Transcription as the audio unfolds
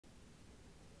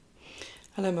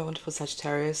Hello my wonderful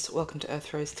Sagittarius, welcome to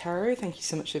Earth Rose Tarot. Thank you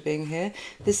so much for being here.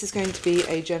 This is going to be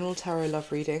a general tarot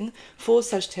love reading for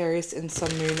Sagittarius in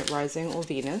Sun, Moon, Rising or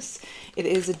Venus. It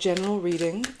is a general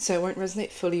reading, so it won't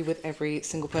resonate fully with every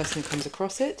single person who comes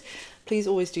across it. Please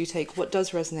always do take what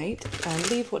does resonate and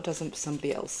leave what doesn't for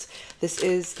somebody else. This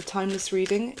is a timeless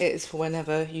reading. It is for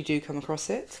whenever you do come across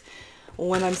it.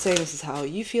 When I'm saying this is how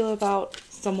you feel about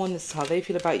someone, this is how they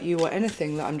feel about you, or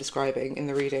anything that I'm describing in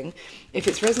the reading. If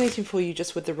it's resonating for you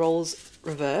just with the roles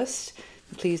reversed,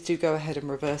 please do go ahead and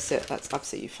reverse it. That's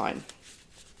absolutely fine.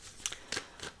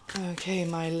 Okay,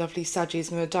 my lovely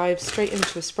Saggies, I'm going to dive straight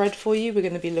into a spread for you. We're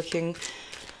going to be looking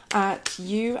at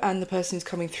you and the person who's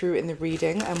coming through in the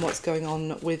reading and what's going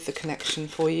on with the connection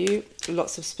for you.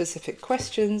 Lots of specific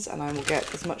questions, and I will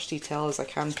get as much detail as I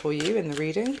can for you in the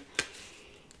reading.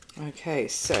 Okay,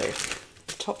 so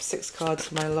top 6 cards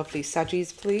for my lovely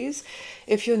Saggies, please.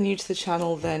 If you're new to the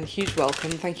channel, then huge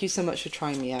welcome. Thank you so much for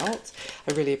trying me out.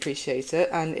 I really appreciate it.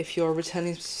 And if you're a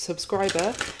returning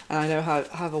subscriber, and I know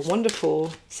have a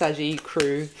wonderful Saggy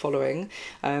crew following,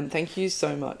 thank you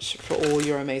so much for all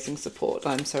your amazing support.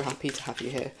 I'm so happy to have you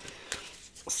here.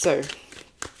 So,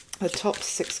 the top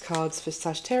 6 cards for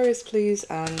Sagittarius, please,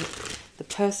 and the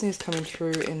person who's coming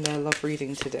through in their love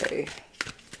reading today.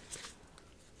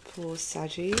 For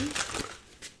Saggy.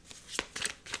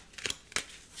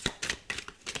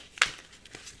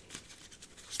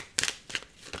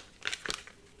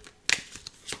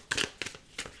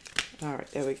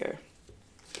 Alright, there we go.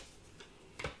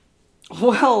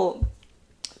 Well,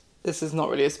 this is not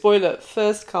really a spoiler.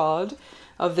 First card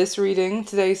of this reading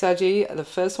today, Saggy. The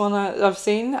first one I've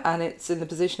seen, and it's in the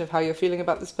position of how you're feeling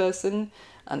about this person.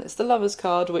 And it's the Lover's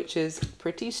card, which is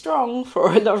pretty strong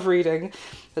for a love reading.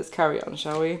 Let's carry on,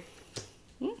 shall we?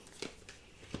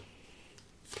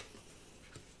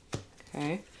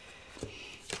 Okay.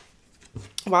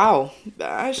 Wow.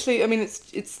 Actually, I mean,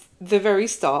 it's the very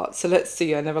start. So let's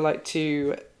see. I never like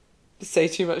to say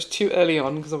too much too early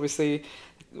on, because obviously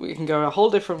we can go a whole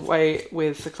different way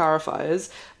with the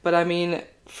clarifiers. But I mean,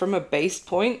 from a base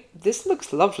point, this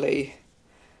looks lovely.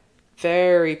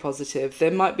 Very positive. There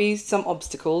might be some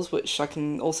obstacles, which I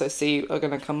can also see are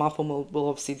going to come up, and we'll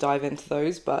obviously dive into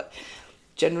those, but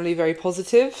generally very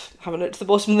positive. Haven't looked at the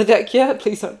bottom of the deck yet.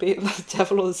 Please don't be the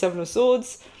Devil or the Seven of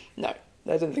Swords. No,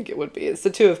 I didn't think it would be. It's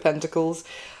the Two of Pentacles.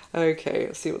 Okay,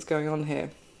 let's see what's going on here.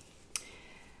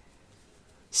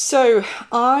 So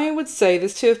I would say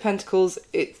this Two of Pentacles,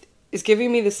 it is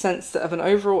giving me the sense that of an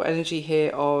overall energy here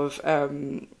of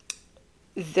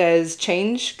there's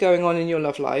change going on in your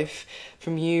love life,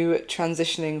 from you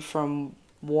transitioning from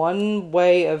one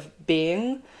way of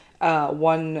being,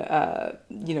 one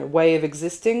way of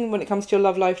existing when it comes to your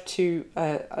love life, to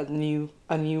a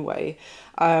new way.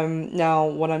 Now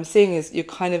what I'm seeing is you're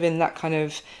kind of in that kind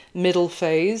of middle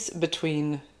phase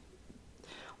between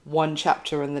one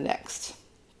chapter and the next.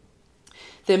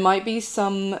 There might be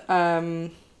some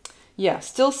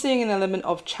still seeing an element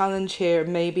of challenge here,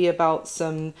 maybe about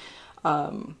some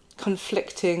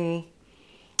conflicting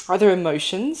either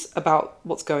emotions about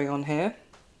what's going on here,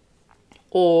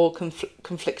 or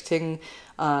conflicting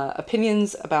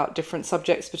opinions about different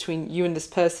subjects between you and this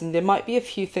person. There might be a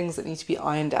few things that need to be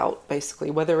ironed out,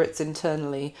 basically, whether it's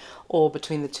internally or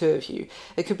between the two of you.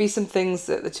 It could be some things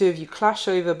that the two of you clash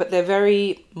over, but they're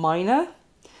very minor,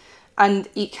 and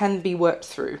it can be worked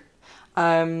through,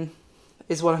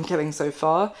 is what I'm getting so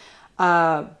far.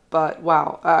 But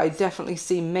wow, I definitely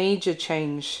see major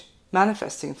change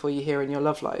manifesting for you here in your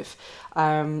love life.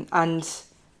 And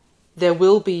there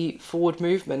will be forward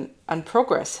movement and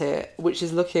progress here, which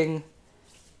is looking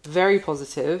very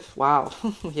positive. Wow.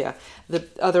 Yeah. The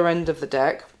other end of the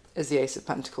deck is the Ace of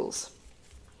Pentacles.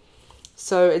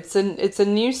 So it's a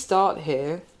new start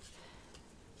here.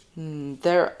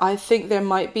 I think there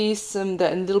might be a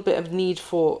little bit of need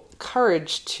for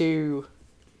courage to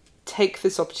take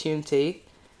this opportunity,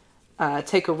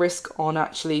 take a risk on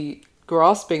actually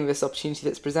grasping this opportunity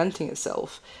that's presenting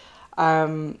itself.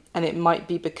 And it might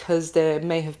be because there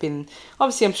may have been,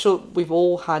 obviously I'm sure we've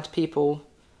all had people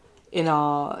in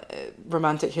our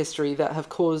romantic history that have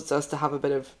caused us to have a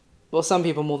bit of, well, some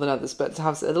people more than others, but to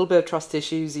have a little bit of trust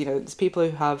issues. You know, there's people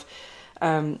who have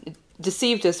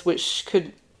deceived us, which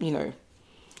could,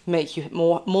 make you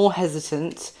more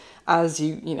hesitant as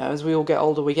as we all get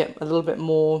older. We get a little bit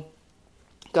more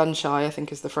gun shy, I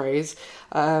think is the phrase.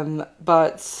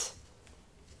 But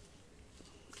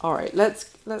all right,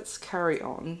 let's carry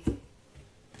on.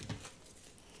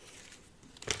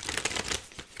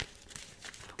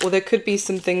 Or there could be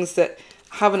some things that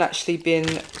haven't actually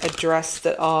been addressed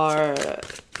that are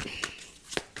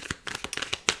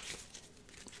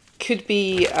could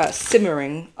be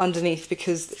simmering underneath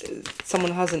because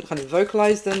someone hasn't kind of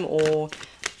vocalized them, or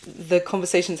the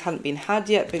conversations hadn't been had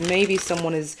yet, but maybe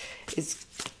someone is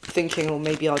thinking, or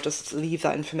maybe I'll just leave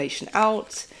that information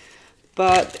out.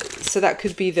 But so that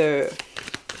could be there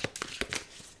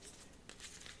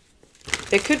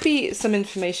could be some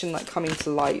information like coming to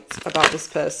light about this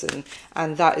person,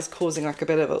 and that is causing like a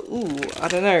bit of a, ooh, I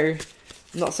don't know,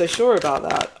 I'm not so sure about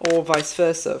that, or vice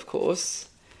versa, of course.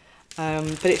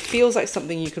 But it feels like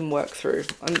something you can work through.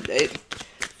 And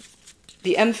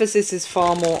the emphasis is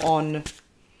far more on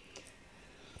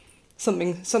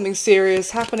something serious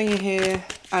happening here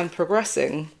and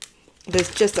progressing.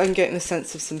 I'm getting the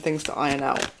sense of some things to iron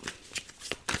out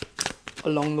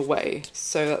along the way.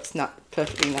 So that's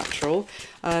perfectly natural.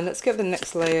 And let's get the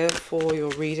next layer for your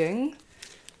reading.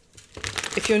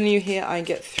 If you're new here, I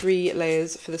get 3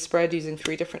 layers for the spread using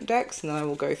 3 different decks, and then I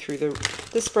will go through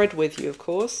the spread with you, of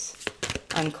course,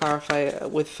 and clarify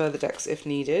with further decks if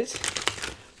needed.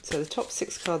 So the top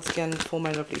 6 cards again for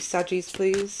my lovely Saggies,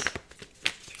 please.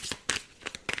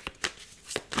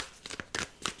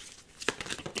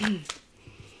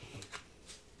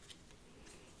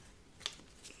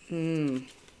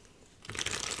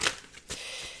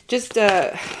 Just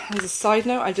as a side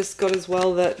note, I just got as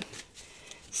well that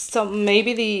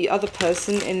maybe the other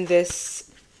person in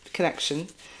this connection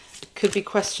could be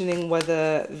questioning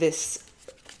whether this,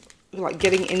 like,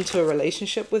 getting into a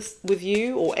relationship with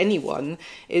you or anyone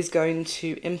is going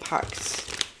to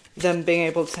impact them being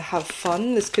able to have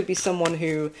fun. This could be someone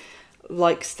who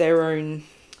likes their own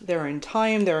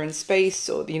time, their own space,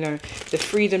 or, you know, the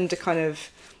freedom to kind of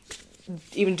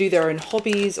even do their own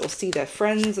hobbies or see their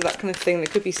friends or that kind of thing. There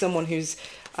could be someone who's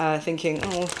thinking,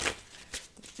 oh,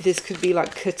 this could be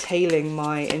like curtailing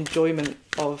my enjoyment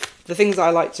of the things I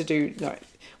like to do,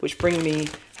 which bring me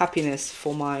happiness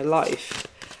for my life.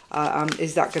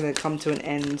 Is that going to come to an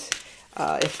end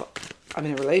if I'm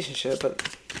in a relationship?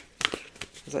 But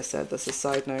as I said, that's a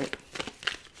side note.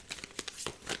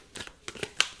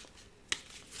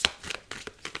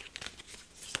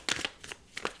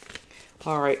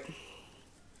 All right.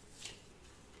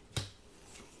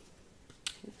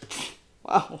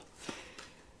 Wow.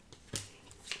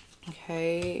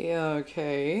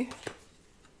 Okay.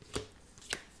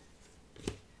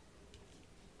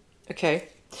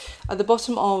 At the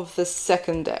bottom of the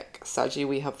second deck, Saggy,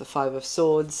 we have the 5 of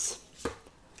Swords.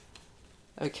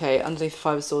 Okay, underneath the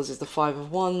 5 of Swords is the 5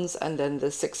 of Wands, and then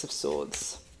the 6 of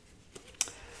Swords.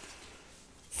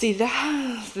 See,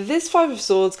 this 5 of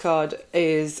Swords card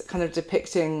is kind of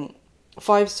depicting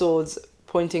 5 swords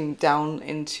pointing down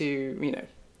into,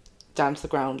 down to the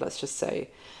ground, let's just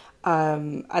say.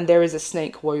 And there is a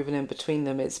snake woven in between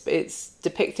them. It's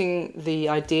depicting the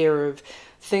idea of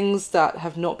things that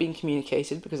have not been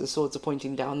communicated, because the swords are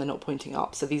pointing down, they're not pointing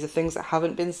up. So these are things that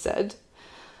haven't been said.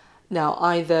 Now,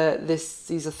 either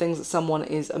these are things that someone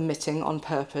is omitting on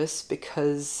purpose,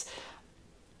 because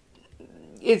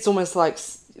it's almost like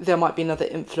there might be another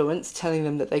influence telling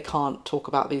them that they can't talk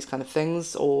about these kind of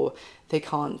things, or they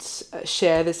can't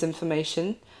share this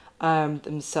information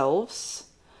themselves.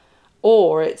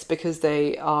 Or it's because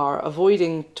they are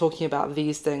avoiding talking about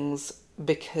these things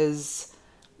because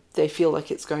they feel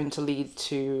like it's going to lead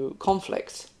to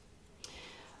conflict.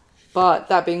 But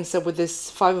that being said, with this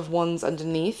 5 of Wands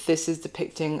underneath, this is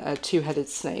depicting a 2-headed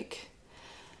snake.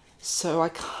 So I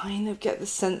kind of get the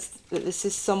sense that this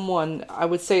is someone, I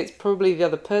would say it's probably the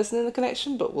other person in the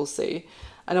connection, but we'll see.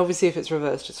 And obviously if it's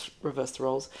reversed, just reverse the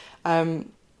roles.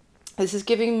 This is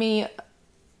giving me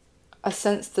a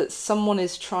sense that someone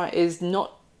is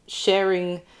not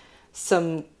sharing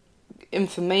some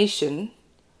information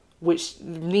which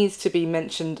needs to be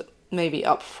mentioned maybe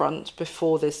up front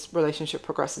before this relationship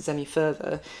progresses any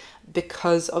further,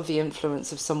 because of the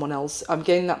influence of someone else. I'm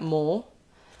getting that more.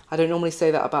 I don't normally say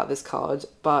that about this card,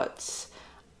 but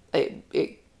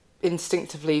it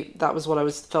instinctively, that was what I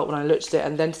felt when I looked at it.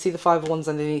 And then to see the 5 of Wands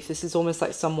underneath, this is almost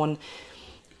like someone,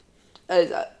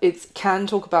 it can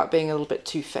talk about being a little bit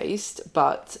two-faced,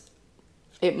 but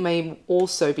it may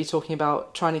also be talking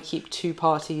about trying to keep 2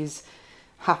 parties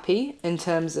happy, in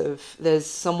terms of there's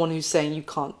someone who's saying you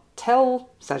can't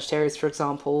tell Sagittarius, for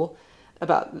example,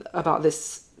 about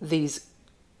these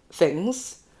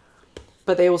things,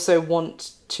 but they also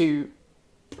want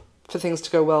for things to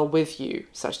go well with you,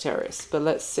 Sagittarius. But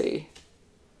let's see.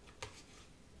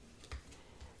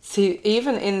 See,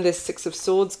 even in this 6 of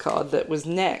Swords card that was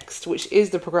next, which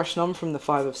is the progression on from the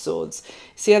 5 of Swords,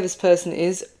 see how this person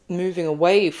is moving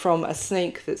away from a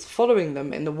snake that's following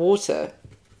them in the water.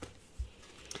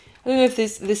 I don't know if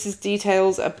this is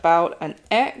details about an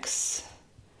ex.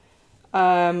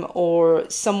 or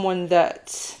someone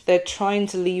that they're trying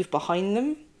to leave behind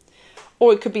them.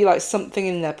 Or it could be like something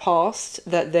in their past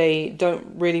that they don't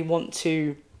really want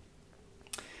to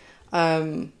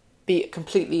be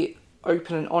completely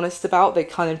open and honest about. They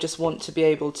kind of just want to be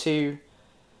able to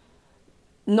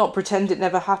not pretend it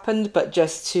never happened, but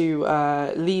just to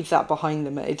leave that behind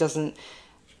them. It doesn't,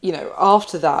 you know,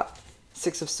 after that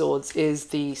Six of Swords is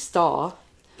the Star,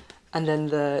 and then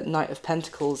the Knight of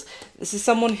Pentacles. This is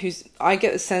someone who's, I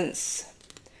get the sense,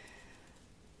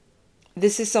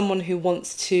 this is someone who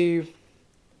wants to,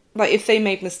 like, if they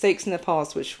made mistakes in their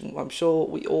past, which I'm sure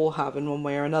we all have in one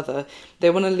way or another, they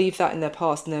want to leave that in their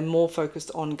past, and they're more focused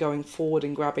on going forward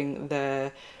and grabbing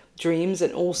their dreams.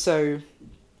 And also,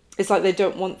 it's like they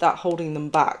don't want that holding them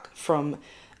back from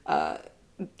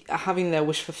having their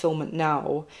wish fulfillment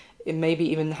now. It maybe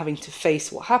even having to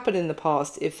face what happened in the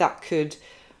past, if that could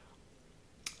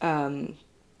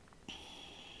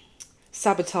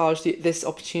sabotage this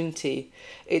opportunity.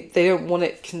 They don't want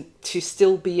it to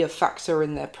still be a factor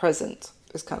in their present,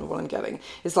 is kind of what I'm getting.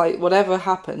 It's like whatever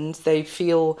happened, they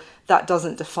feel that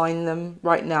doesn't define them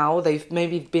right now. They've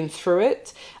maybe been through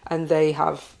it, and they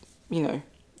have, you know,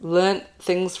 learnt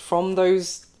things from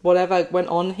those, whatever went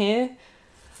on here.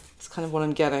 It's kind of what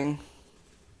I'm getting.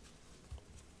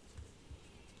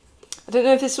 I don't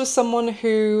know if this was someone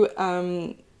who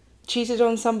cheated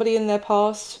on somebody in their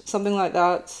past, something like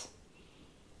that.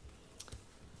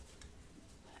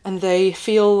 And they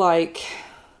feel like,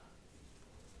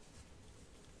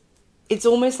 it's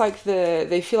almost like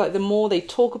they feel like the more they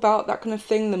talk about that kind of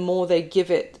thing, the more they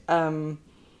give it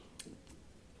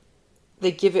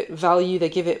value, they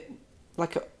give it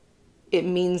like it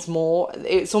means more.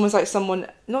 It's almost like someone,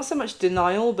 not so much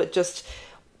denial, but just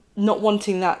not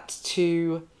wanting that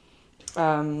to,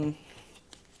 that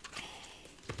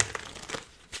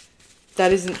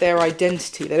isn't their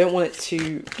identity. They don't want it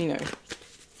to, you know,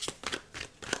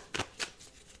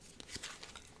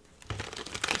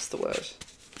 what's the word?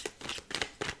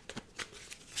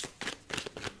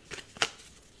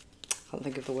 Can't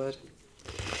think of the word.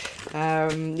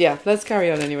 Yeah, let's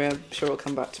carry on anyway. I'm sure it'll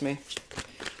come back to me.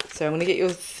 So I'm going to get your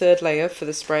third layer for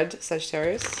the spread,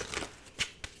 Sagittarius.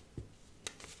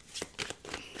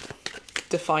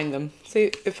 Define them.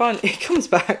 See, it comes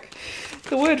back.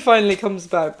 The word finally comes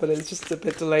back, but it's just a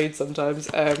bit delayed sometimes.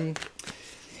 They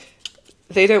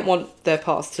don't want their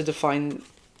past to define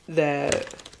them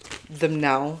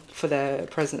now for their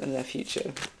present and their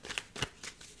future.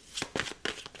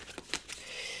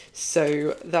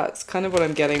 So that's kind of what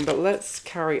I'm getting, but let's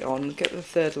carry on. Get the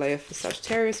third layer for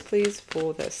Sagittarius, please,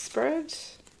 for their spread.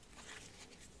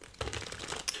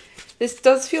 This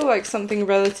does feel like something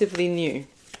relatively new,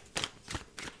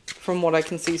 from what I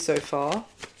can see so far.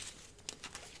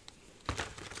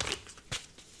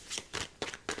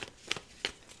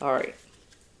 All right.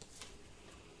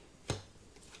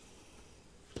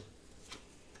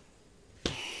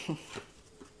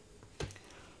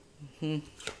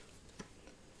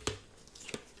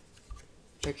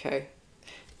 Okay.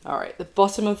 All right. The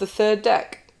bottom of the third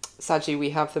deck, Saggy,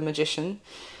 we have the Magician.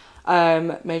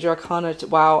 Major Arcana.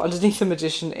 Wow. Underneath the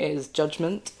Magician is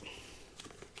Judgment.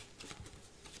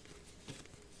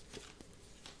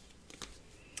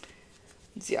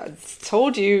 Yeah, I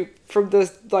told you from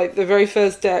the very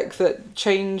first deck that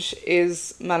change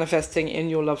is manifesting in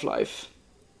your love life.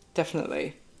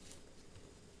 Definitely.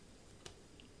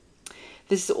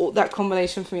 That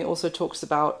combination for me also talks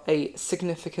about a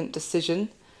significant decision.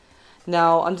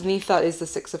 Now, underneath that is the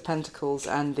Six of Pentacles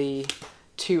and the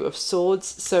Two of Swords.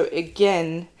 So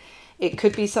again, it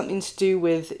could be something to do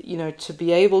with, you know, to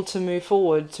be able to move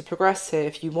forward, to progress here.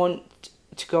 If you want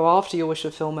to go after your wish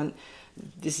fulfillment,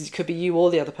 could be you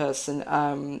or the other person.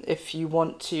 If you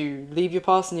want to leave your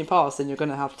past in your past, then you're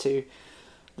going to have to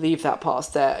leave that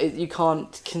past there. You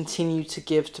can't continue to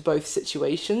give to both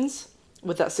situations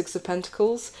with that Six of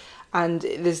Pentacles. And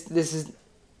this is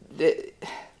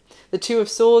the Two of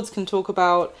Swords can talk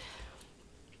about,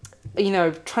 you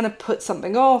know, trying to put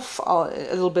something off, a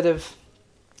little bit of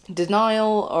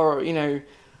denial, or, you know,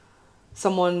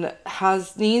 someone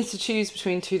needs to choose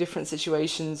between two different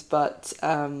situations, but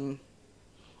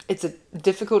it's a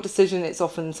difficult decision. It's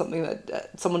often something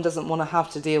that someone doesn't want to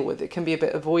have to deal with. It can be a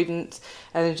bit avoidant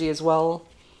energy as well.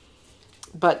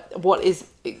 But what is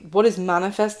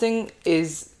manifesting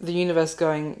is the universe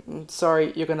going,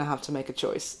 sorry, you're going to have to make a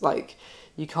choice. Like,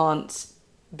 you can't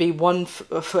be one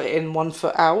foot in, one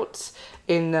foot out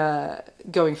in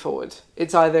going forward.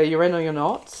 It's either you're in or you're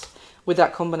not with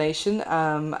that combination.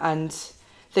 And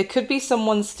there could be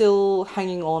someone still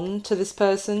hanging on to this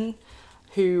person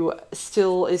who is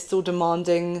still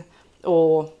demanding,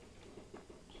 or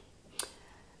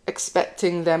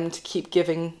expecting them to keep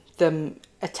giving them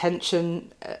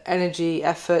attention, energy,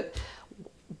 effort.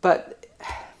 But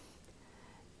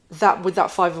that, with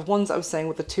that Five of Wands I was saying,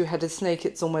 with the two-headed snake,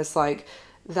 it's almost like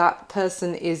that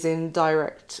person is in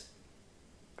direct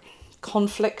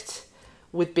conflict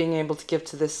with being able to give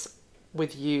to this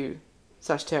with you,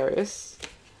 Sagittarius.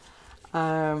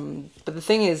 But the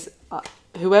thing is,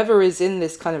 whoever is in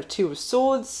this kind of Two of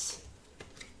Swords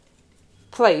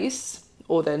place,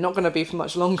 or they're not going to be for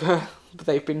much longer, but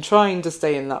they've been trying to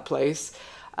stay in that place,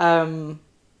 underneath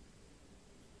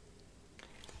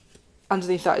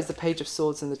that is the Page of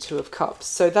Swords and the Two of Cups.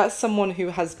 So that's someone who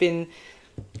has been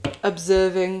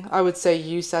observing, I would say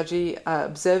you, Saggy,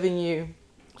 observing you,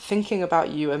 thinking about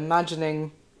you,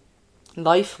 imagining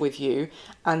life with you,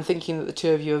 and thinking that the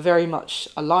two of you are very much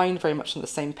aligned, very much on the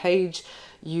same page.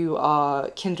 You are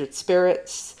kindred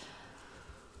spirits.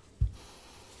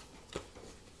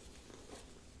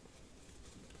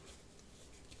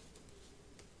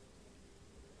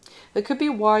 That could be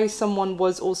why someone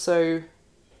was also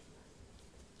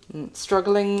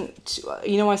struggling to,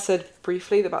 you know, I said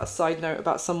briefly about a side note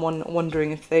about someone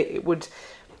wondering if they would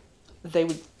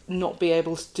not be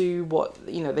able to do what,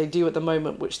 you know, they do at the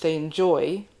moment, which they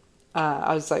enjoy.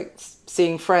 I was like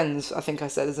seeing friends, I think I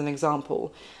said, as an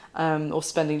example, or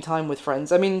spending time with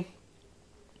friends. I mean,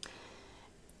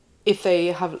 if they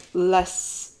have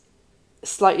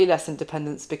slightly less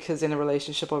independence, because in a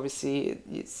relationship, obviously,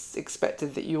 it's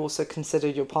expected that you also consider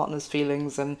your partner's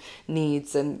feelings and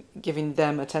needs and giving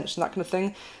them attention, that kind of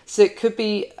thing. So it could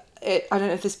be, I don't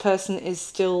know if this person is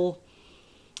still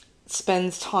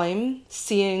spends time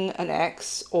seeing an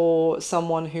ex or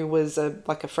someone who was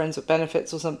like a friends with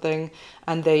benefits or something,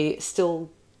 and they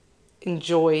still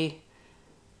enjoy,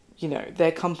 you know,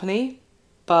 their company.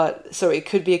 But so it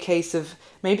could be a case of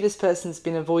maybe this person's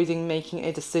been avoiding making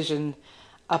a decision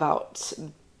about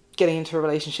getting into a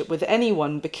relationship with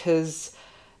anyone because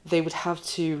they would have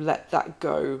to let that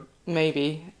go,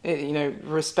 maybe, you know,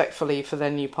 respectfully for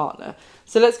their new partner.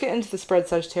 So let's get into the spread,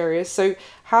 Sagittarius. So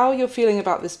how you're feeling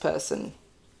about this person.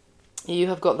 You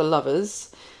have got the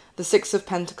Lovers, the Six of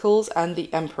Pentacles, and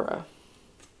the Emperor.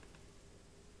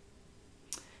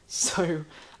 So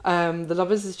the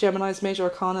Lovers is Gemini's Major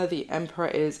Arcana. The Emperor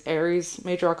is Aries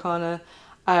Major Arcana.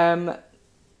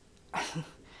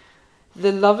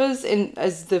 The Lovers,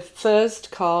 as the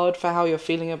first card for how you're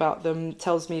feeling about them,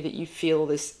 tells me that you feel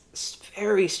this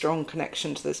very strong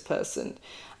connection to this person.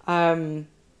 And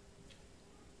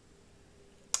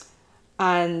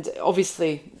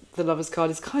obviously the Lovers card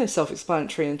is kind of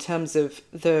self-explanatory in terms of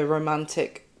the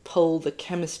romantic pull, the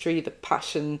chemistry, the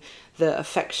passion, the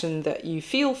affection that you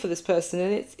feel for this person.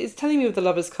 And it's telling me with the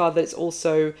Lovers card that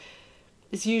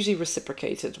it's usually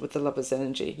reciprocated with the Lovers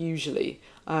energy, usually.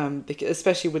 Because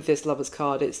especially with this Lovers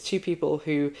card, it's two people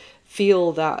who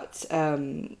feel that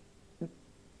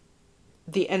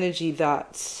the energy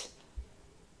that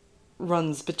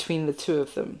runs between the two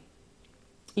of them.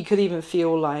 You could even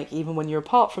feel like even when you're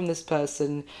apart from this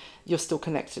person, you're still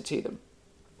connected to them.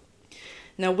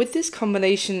 Now with this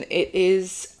combination,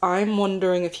 I'm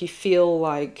wondering if you feel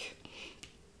like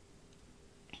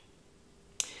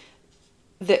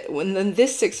that when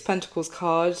this Six of Pentacles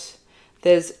card,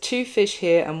 there's two fish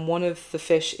here, and one of the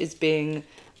fish is being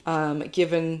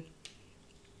given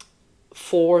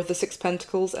 4 of the Six of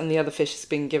Pentacles, and the other fish is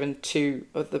being given 2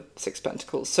 of the Six of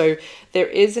Pentacles. So there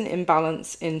is an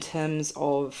imbalance in terms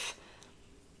of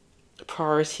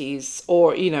priorities,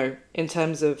 or, you know, in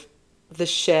terms of the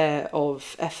share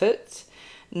of effort.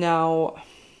 Now,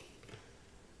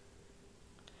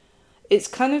 it's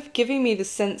kind of giving me the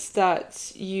sense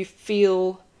that you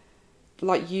feel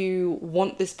like you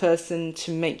want this person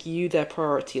to make you their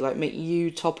priority, like make you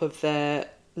top of their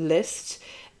list.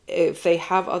 If they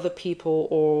have other people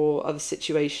or other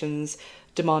situations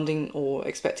demanding or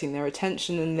expecting their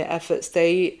attention and their efforts,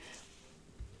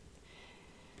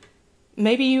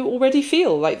 maybe you already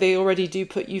feel like they already do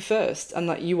put you first and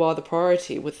that you are the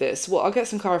priority with this. Well, I'll get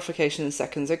some clarification in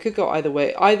seconds. It could go either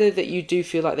way. Either that you do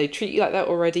feel like they treat you like that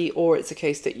already, or it's a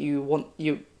case that you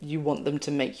want them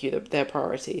to make you their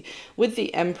priority. With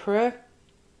the Emperor,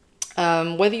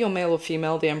 whether you're male or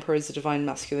female, the Emperor is a divine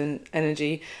masculine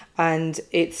energy, and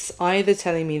it's either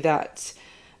telling me that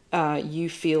you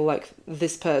feel like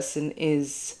this person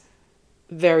is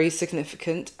very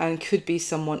significant and could be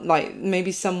someone, like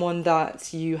maybe someone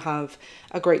that you have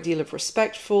a great deal of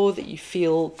respect for, that you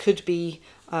feel could be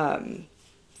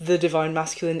the divine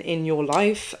masculine in your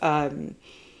life, a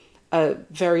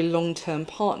very long-term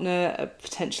partner,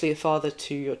 potentially a father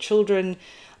to your children.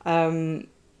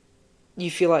 You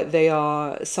feel like they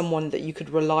are someone that you could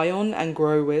rely on and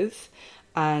grow with.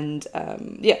 And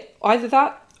yeah, either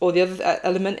that or the other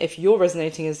element, if you're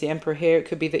resonating as the Emperor here, it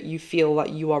could be that you feel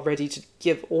like you are ready to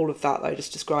give all of that I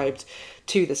just described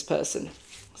to this person.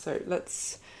 So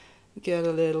let's get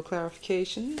a little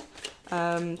clarification.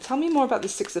 Tell me more about the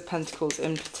Six of Pentacles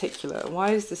in particular.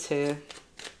 Why is this here?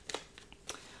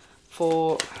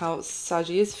 For how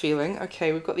Saggy is feeling.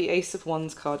 Okay, we've got the Ace of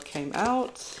Wands card came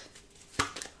out.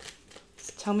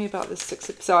 So tell me about this Six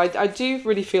of... So I do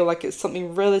really feel like it's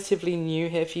something relatively new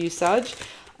here for you, Sag.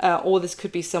 Or this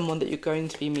could be someone that you're going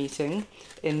to be meeting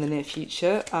in the near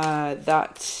future.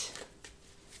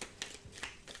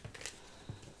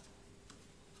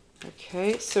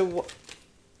 Okay, so what...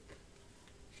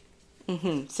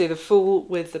 See, the Fool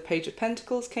with the Page of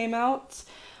Pentacles came out,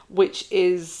 which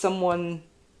is someone...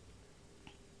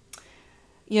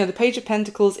 You know, the Page of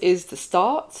Pentacles is the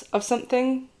start of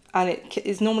something, and it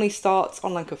is normally starts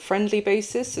on like a friendly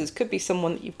basis. So this could be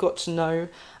someone that you've got to know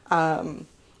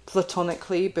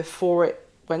platonically before it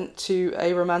went to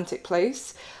a romantic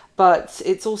place. But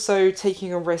it's also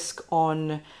taking a risk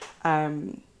on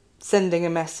sending a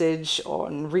message,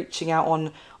 on reaching out.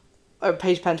 On a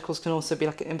Page of Pentacles can also be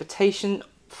like an invitation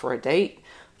for a date,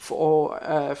 for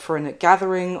a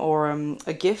gathering, or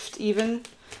a gift even.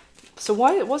 So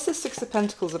what's this Six of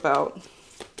Pentacles about?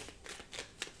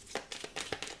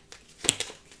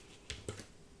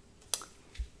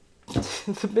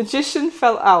 The Magician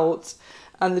fell out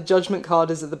and the Judgment card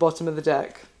is at the bottom of the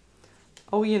deck.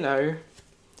 Oh, you know,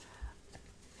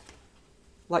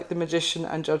 like the Magician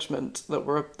and Judgment that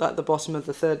were at the bottom of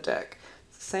the third deck.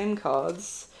 Same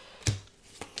cards.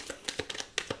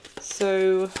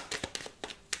 So...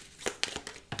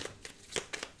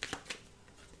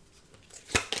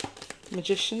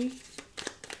 Magician.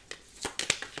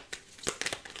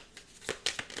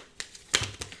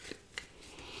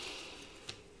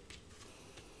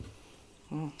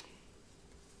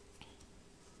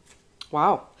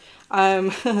 Wow.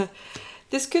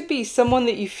 This could be someone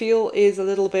that you feel is a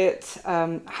little bit,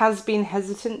 has been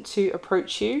hesitant to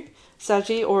approach you,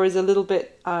 Saggy, or is a little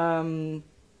bit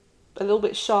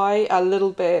shy, a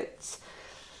little bit...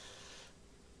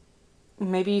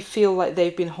 Maybe you feel like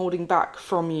they've been holding back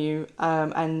from you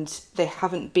and they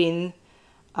haven't been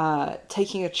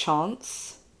taking a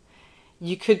chance.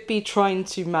 You could be trying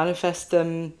to manifest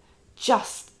them,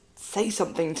 just say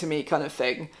something to me kind of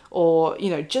thing. Or, you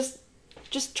know, just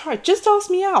try, just ask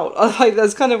me out. Like,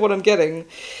 that's kind of what I'm getting.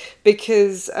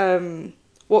 Because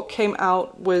what came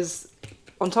out was,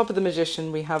 on top of the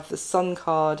Magician, we have the Sun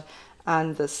card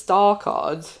and the Star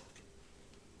card.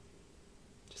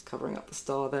 Covering up the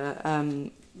star there,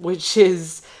 which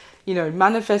is, you know,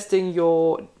 manifesting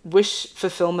your wish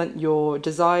fulfillment, your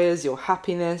desires, your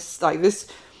happiness. Like this,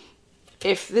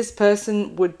 if this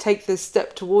person would take this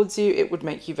step towards you, it would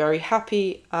make you very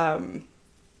happy. Well,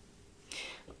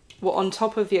 on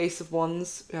top of the Ace of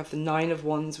Wands, we have the Nine of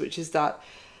Wands, which is that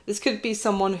this could be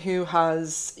someone who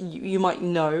has, you might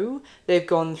know, they've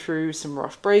gone through some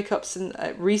rough breakups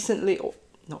recently, or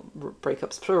not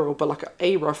breakups plural, but like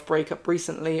a rough breakup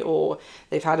recently, or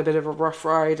they've had a bit of a rough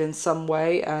ride in some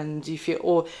way, and you feel,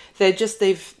 or they're just,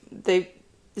 this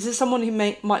is someone who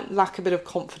might lack a bit of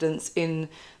confidence in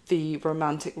the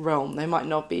romantic realm. They might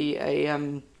not be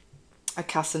a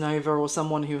Casanova, or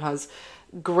someone who has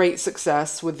great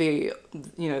success with the,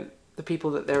 you know, the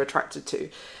people that they're attracted to.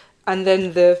 And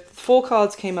then the four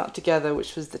cards came out together,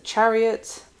 which was the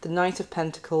Chariot, the Knight of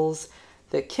Pentacles,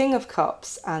 the King of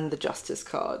Cups, and the Justice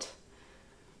card.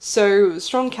 So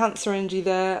strong Cancer energy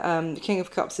there. The King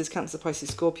of Cups is Cancer,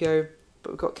 Pisces, Scorpio,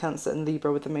 but we've got Cancer and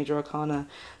Libra with the Major Arcana.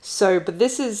 So, but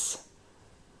this is,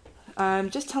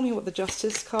 just tell me what the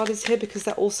Justice card is here, because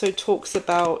that also talks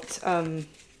about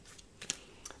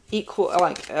equal,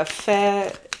 like a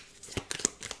fair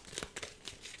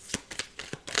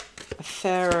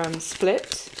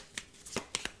split.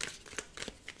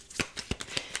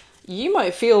 You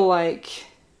might feel like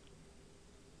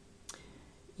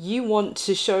you want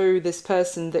to show this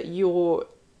person that you're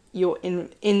in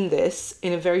this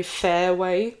in a very fair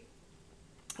way.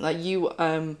 Like you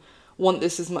want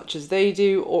this as much as they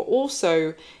do, or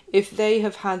also if they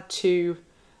have had to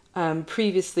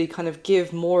previously kind of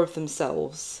give more of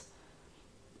themselves,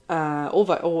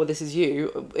 or this is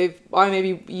you, if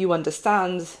maybe you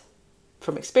understand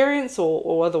from experience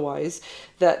or otherwise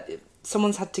that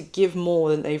someone's had to give more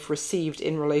than they've received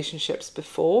in relationships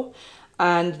before,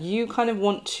 and you kind of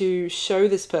want to show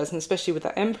this person, especially with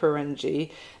that Emperor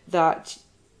energy, that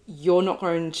you're not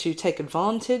going to take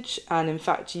advantage, and in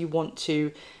fact you want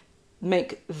to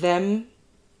make them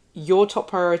your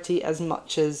top priority as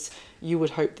much as you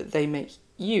would hope that they make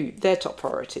you their top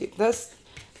priority. That's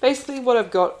basically what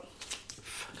I've got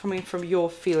coming from your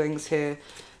feelings here,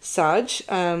 Sag.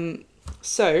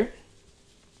 So,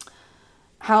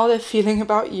 how they're feeling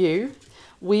about you.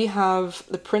 We have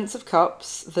the Prince of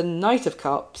Cups, the Knight of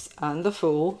Cups, and the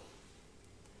Fool.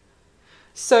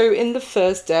 So in the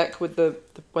first deck, with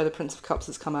where the Prince of Cups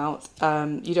has come out,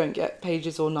 you don't get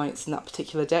pages or knights in that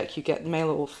particular deck. You get male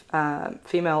or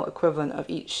female equivalent of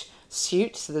each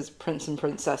suit. So there's Prince and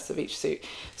Princess of each suit.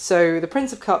 So the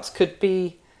Prince of Cups could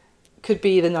be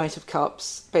the Knight of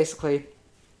Cups, basically.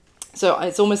 So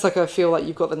it's almost like I feel like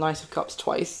you've got the Knight of Cups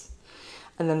twice,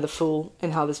 and then the Fool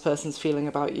in how this person's feeling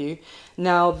about you.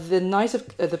 Now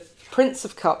the Prince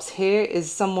of Cups here is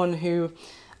someone who.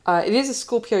 It is a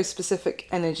Scorpio specific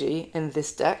energy in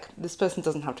this deck. This person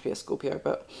doesn't have to be a Scorpio,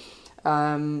 but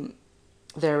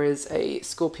there is a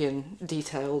scorpion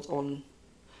detailed on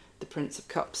the Prince of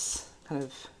Cups kind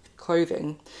of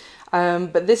clothing.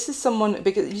 But this is someone,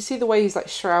 because you see the way he's like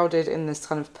shrouded in this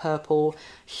kind of purple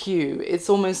hue. It's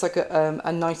almost like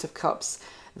a Knight of Cups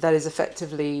that is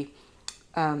effectively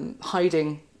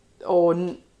hiding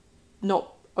or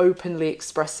not openly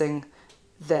expressing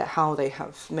how they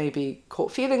have maybe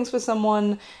caught feelings for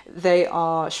someone. They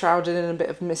are shrouded in a bit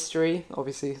of mystery.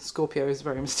 Obviously, Scorpio is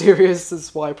very mysterious.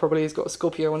 That's why probably he's got a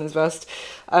Scorpio on his vest.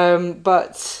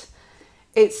 But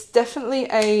it's definitely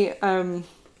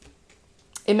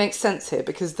it makes sense here,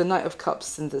 because the Knight of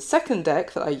Cups in the second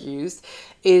deck that I used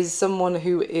is someone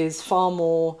who is far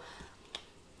more...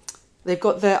 They've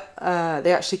got their...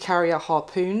 they actually carry a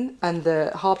harpoon, and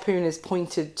the harpoon is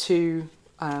pointed to...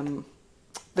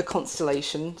 the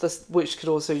constellation, which could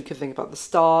also, you could think about the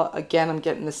star. Again, I'm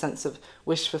getting the sense of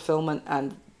wish fulfillment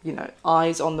and, you know,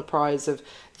 eyes on the prize of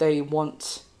they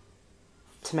want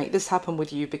to make this happen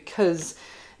with you, because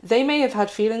they may have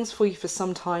had feelings for you for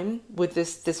some time with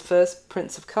this first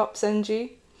Prince of Cups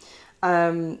energy,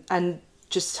 and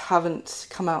just haven't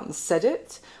come out and said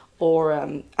it or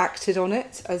acted on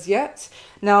it as yet.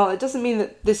 Now, it doesn't mean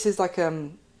that this is like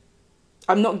I'm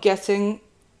not getting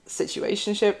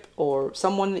situationship or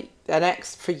someone, an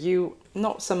ex for you,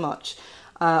 not so much.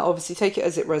 Obviously take it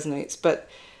as it resonates, but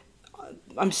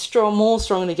I'm more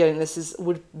strongly getting this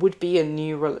would be a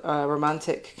new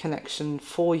romantic connection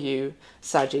for you,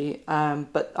 Saggy.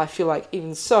 But I feel like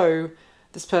even so,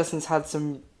 this person's had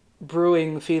some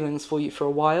brewing feelings for you for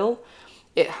a while.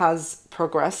 It has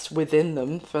progressed within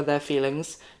them for their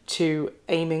feelings to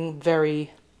aiming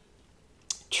very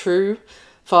true,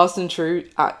 fast and true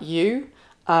at you.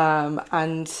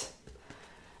 And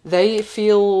they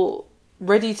feel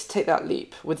ready to take that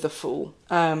leap with the Fool.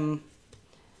 I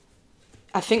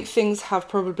think things have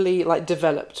probably like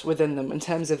developed within them in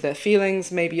terms of their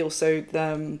feelings. Maybe also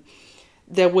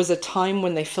there was a time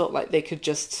when they felt like they could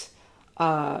just,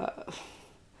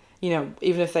 you know,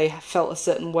 even if they felt a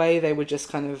certain way, they would just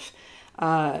kind of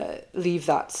leave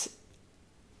that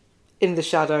in the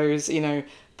shadows, you know,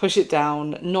 push it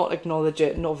down, not acknowledge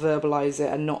it, not verbalize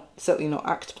it, and certainly not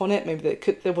act upon it. Maybe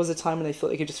there was a time when they thought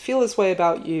they could just feel this way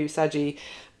about you, Saggy,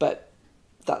 but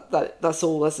that's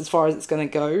all. That's as far as it's going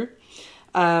to go.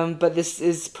 But this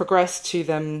is progressed to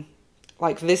them,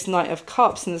 like this Knight of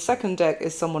Cups in the second deck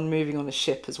is someone moving on a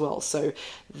ship as well. So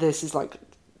this is like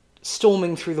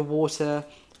storming through the water.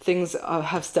 Things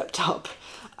have stepped up,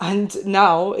 and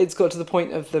now it's got to the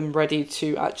point of them ready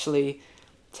to actually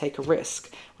take a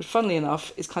risk, which funnily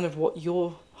enough is kind of what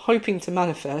you're hoping to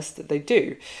manifest that they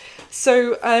do.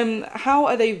 So how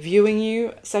are they viewing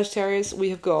you, Sagittarius? We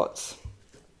have got,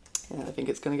 I think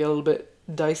it's going to get a little bit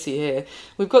dicey here.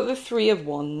 We've got the Three of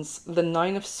Wands, the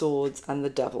Nine of Swords, and the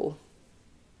Devil.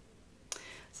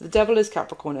 So the Devil is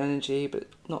Capricorn energy, but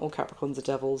not all Capricorns are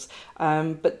devils.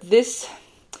 But this,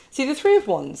 see, the Three of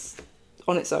Wands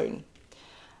on its own,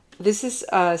 this is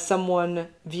someone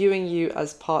viewing you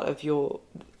as part of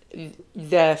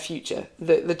their future.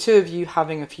 The two of you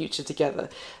having a future together.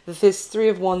 This Three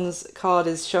of Wands card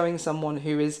is showing someone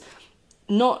who is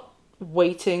not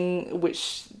waiting,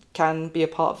 which can be a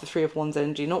part of the Three of Wands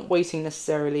energy, not waiting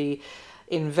necessarily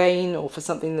in vain or for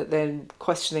something that they're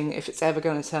questioning if it's ever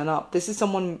going to turn up. This is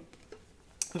someone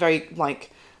very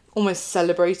like almost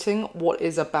celebrating what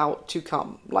is about to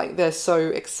come. Like they're so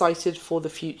excited for the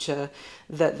future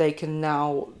that they can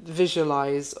now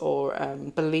visualize or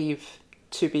believe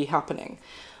to be happening.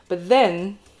 But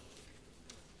then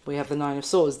we have the Nine of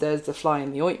Swords. There's the fly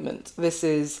in the ointment. This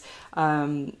is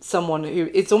someone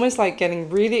who, it's almost like getting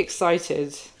really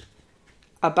excited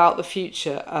about the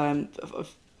future,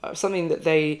 of something that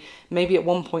they maybe at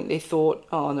one point they thought,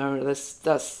 oh no,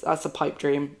 that's a pipe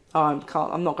dream. Oh,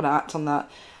 I'm not going to act on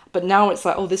that. But now it's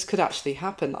like, oh, this could actually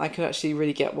happen. I could actually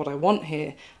really get what I want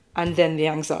here. And then the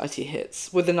anxiety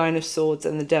hits with the Nine of Swords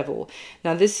and the Devil.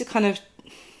 Now this is kind of,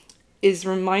 is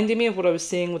reminding me of what I was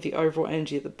seeing with the overall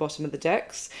energy at the bottom of the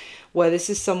decks, where this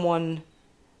is someone,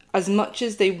 as much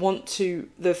as they want to,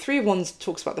 the Three of Wands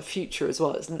talks about the future as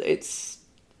well. It's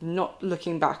not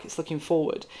looking back, it's looking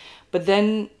forward. But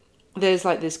then there's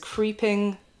like this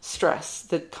creeping stress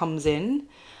that comes in,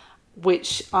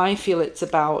 which I feel it's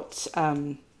about,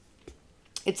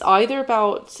 it's either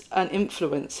about an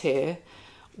influence here,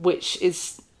 which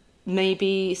is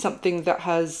maybe something that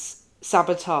has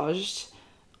sabotaged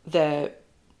their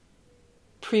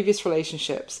previous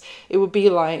relationships. It would be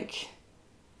like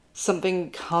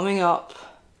something coming up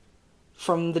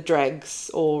from the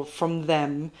dregs or from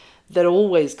them that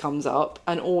always comes up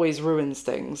and always ruins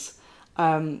things.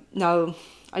 Now,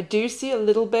 I do see a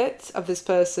little bit of this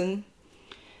person,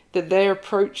 that their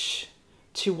approach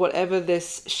to whatever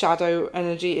this shadow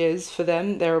energy is for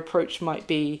them, their approach might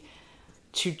be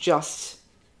to just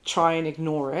try and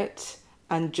ignore it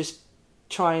and just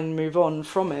try and move on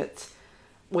from it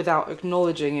without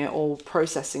acknowledging it or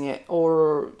processing it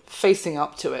or facing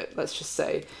up to it, let's just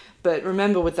say. But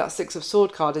remember, with that Six of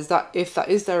Sword card, is that if that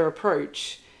is their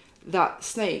approach, that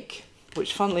snake,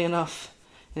 which funnily enough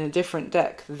in a different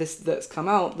deck that's come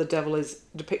out, the devil is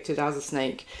depicted as a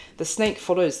snake. The snake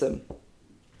follows them.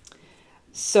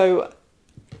 So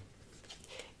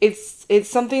it's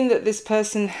something that this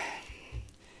person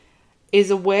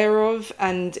is aware of,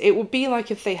 and it would be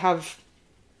like if they have,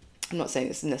 I'm not saying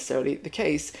this is necessarily the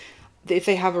case, if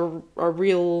they have a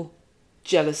real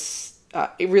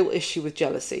a real issue with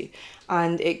jealousy,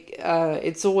 and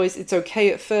it's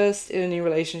okay at first in a new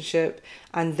relationship,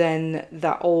 and then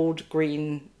that old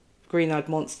green-eyed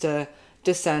monster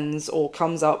descends or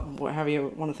comes up, whatever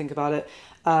you want to think about it,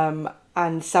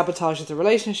 and sabotages the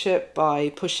relationship by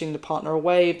pushing the partner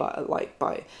away,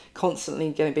 by constantly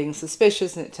being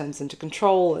suspicious, and it turns into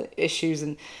control issues.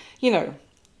 And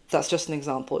that's just an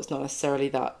example. It's not necessarily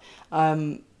that,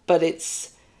 but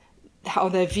it's how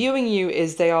they're viewing you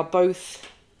is they are both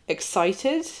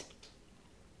excited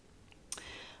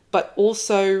but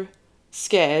also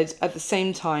scared at the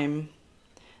same time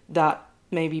that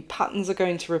maybe patterns are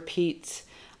going to repeat,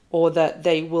 or that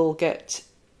they will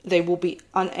be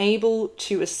unable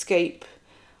to escape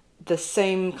the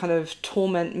same kind of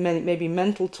torment, maybe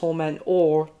mental torment,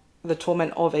 or the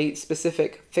torment of a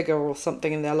specific figure or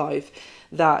something in their life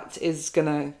that is going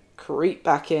to creep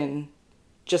back in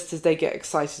just as they get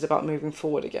excited about moving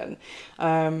forward again.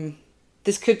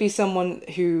 This could be someone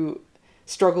who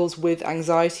struggles with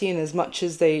anxiety, and as much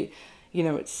as they,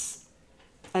 it's,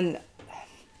 and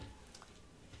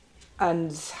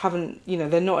haven't,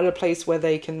 they're not at a place where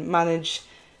they can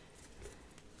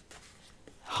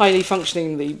highly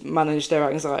functioningly manage their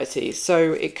anxiety.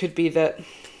 So it could be that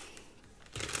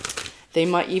they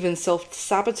might even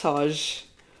self-sabotage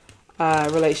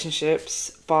relationships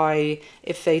by,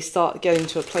 if they start getting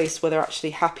to a place where they're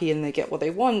actually happy and they get what they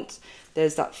want,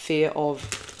 there's that fear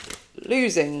of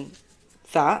losing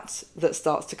that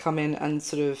starts to come in, and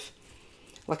sort of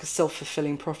like a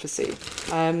self-fulfilling prophecy.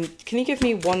 Can you give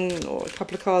me one or a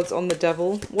couple of cards on the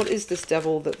devil? What is this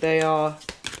devil that they are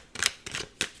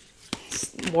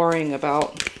worrying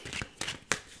about?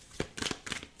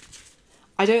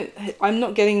 I'm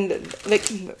not getting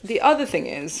the other thing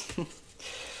is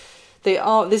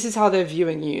this is how they're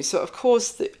viewing you. So of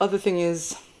course the other thing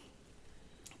is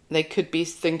they could be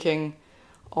thinking,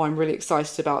 oh, I'm really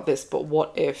excited about this, but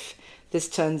what if this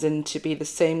turns into be the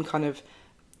same kind of,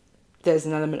 there's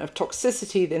an element of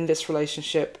toxicity in this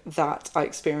relationship that I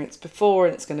experienced before,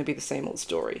 and it's going to be the same old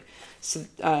story. So,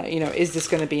 is this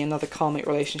going to be another karmic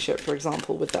relationship, for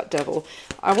example, with that devil?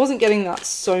 I wasn't getting that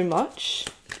so much.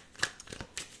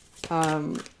 But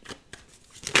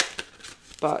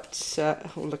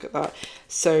we'll look at that.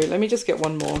 So let me just get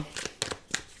one more.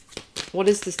 What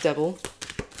is this devil?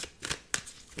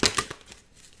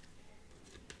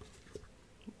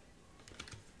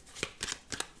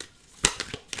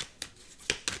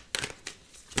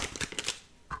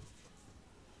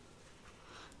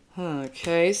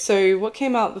 Okay, so what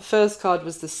came out, the first card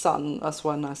was the Sun. That's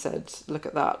when I said, look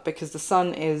at that, because the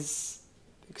Sun is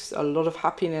a lot of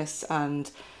happiness, and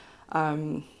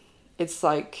it's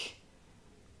like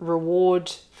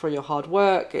reward for your hard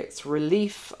work. It's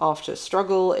relief after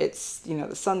struggle. It's,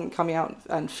 the Sun coming out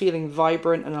and feeling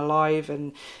vibrant and alive,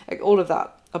 and all of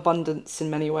that abundance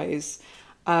in many ways.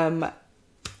 And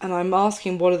I'm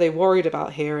asking, what are they worried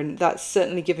about here? And that's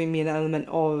certainly giving me an element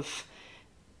of,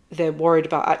 they're worried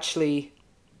about actually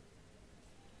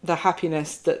the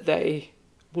happiness that they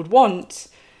would want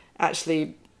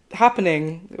actually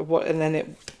happening, and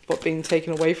then what being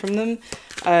taken away from them.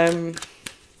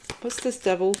 What's this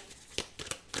devil?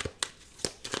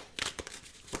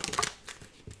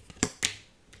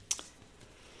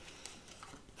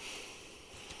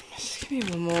 Give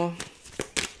me one more.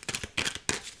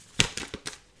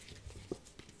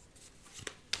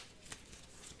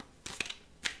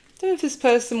 I don't know if this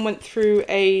person went through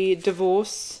a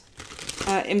divorce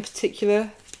in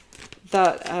particular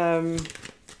that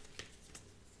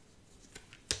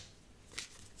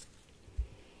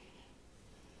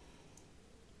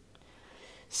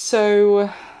so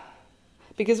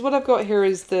because what I've got here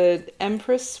is the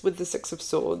Empress with the Six of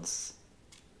Swords.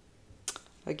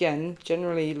 Again,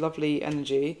 generally lovely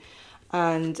energy,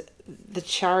 and the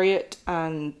Chariot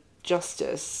and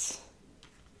Justice.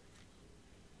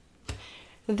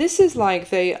 This is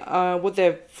like they what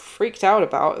they're freaked out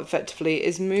about effectively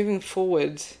is moving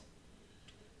forward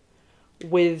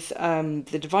with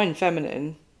the Divine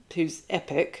Feminine, who's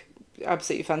epic,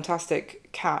 absolutely fantastic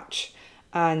catch,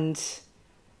 and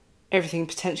everything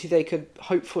potentially they could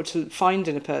hope for to find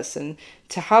in a person,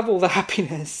 to have all the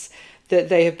happiness that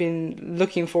they have been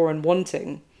looking for and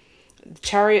wanting. The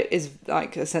Chariot is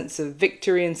like a sense of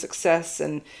victory and success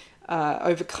and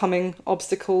overcoming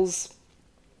obstacles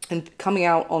and coming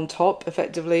out on top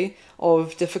effectively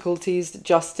of difficulties.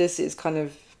 Justice is kind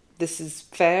of, this is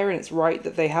fair and it's right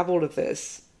that they have all of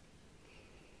this.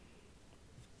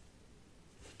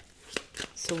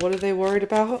 So what are they worried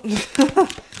about?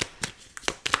 The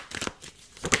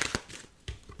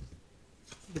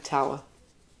Tower.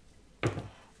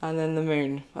 And then the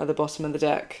Moon at the bottom of the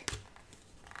deck.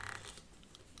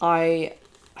 I'm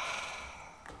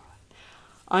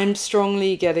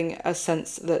strongly getting a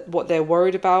sense that what they're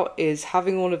worried about is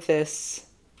having all of this,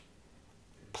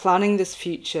 planning this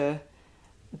future,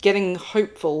 getting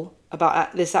hopeful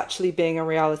about this actually being a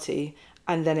reality,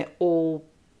 and then it all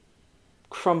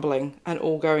crumbling and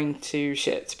all going to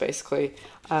shit, basically.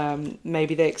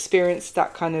 Maybe they experienced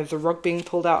that kind of the rug being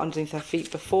pulled out underneath their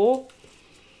feet before.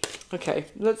 Okay,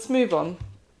 let's move on.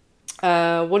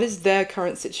 What is their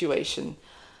current situation?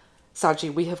 Saggy,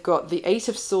 we have got the Eight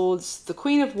of Swords, the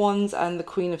Queen of Wands, and the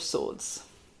Queen of Swords.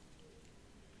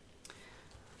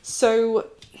 So,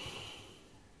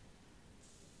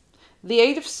 the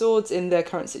Eight of Swords in their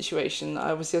current situation,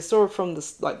 obviously I saw it from the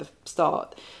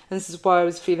start, and this is why I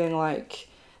was feeling like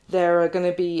there's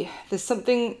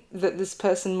something that this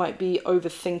person might be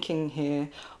overthinking here,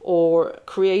 or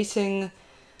creating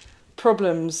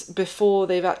problems before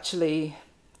they've actually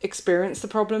experience the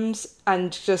problems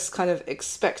and just kind of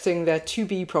expecting there to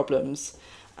be problems.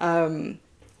 Now,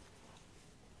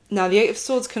 the Eight of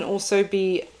Swords can also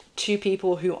be two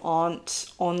people who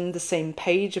aren't on the same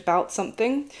page about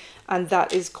something, and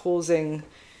that is causing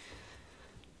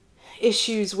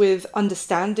issues with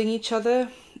understanding each other.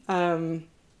 But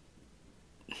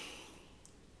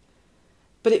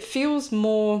it feels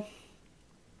more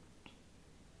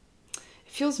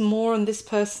on this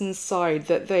person's side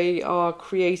that they are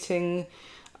creating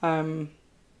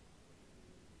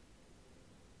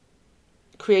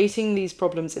these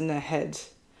problems in their head.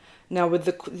 Now, with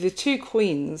the two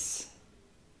queens,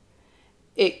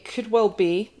 it could well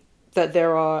be that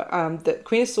there are that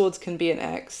Queen of Swords can be an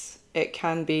ex. It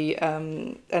can be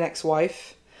an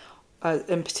ex-wife.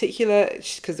 In particular,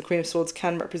 because the Queen of Swords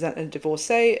can represent a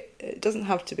divorcee. It doesn't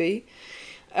have to be.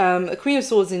 A Queen of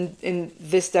Swords in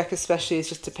this deck especially is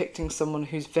just depicting someone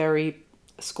who's very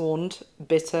scorned,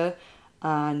 bitter,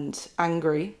 and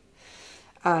angry,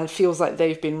 and feels like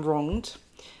they've been wronged.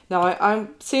 Now,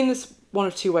 I'm seeing this one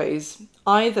of two ways.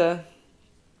 Either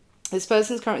this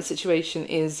person's current situation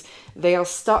is they are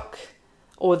stuck,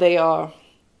 or they are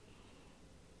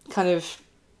kind of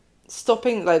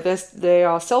stopping, like they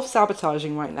are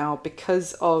self-sabotaging right now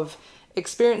because of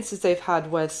experiences they've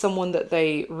had where someone that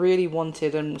they really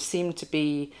wanted and seemed to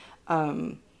be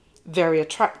very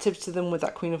attractive to them with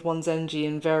that Queen of Wands energy,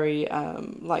 and very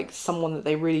like someone that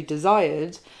they really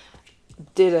desired,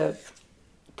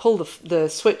 pull the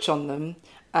switch on them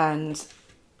and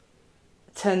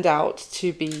turned out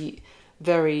to be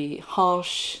very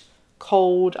harsh,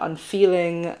 cold,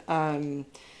 unfeeling,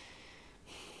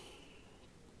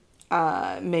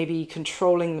 maybe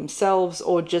controlling themselves,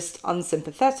 or just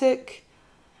unsympathetic,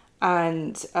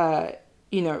 and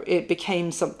it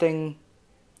became something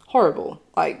horrible,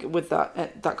 like with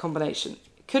that combination.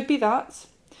 It could be that,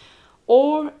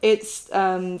 or it's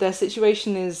their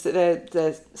situation is that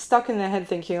they're stuck in their head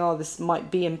thinking, oh, this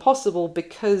might be impossible,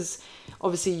 because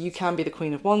obviously you can be the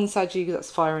Queen of Wands, Saggy, because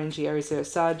that's fire energy, Aries, Leo,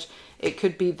 Sag. It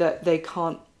could be that they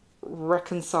can't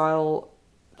reconcile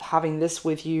having this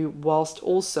with you whilst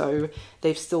also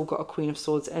they've still got a Queen of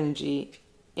Swords energy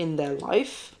in their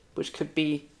life, which could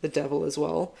be the devil as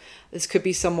well. This could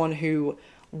be someone who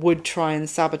would try and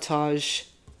sabotage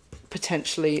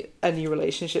potentially a new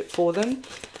relationship for them.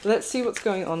 Let's see what's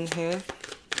going on here.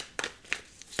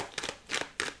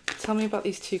 Tell me about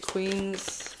these two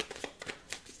queens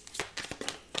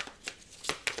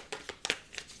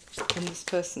in this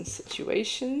person's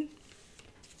situation.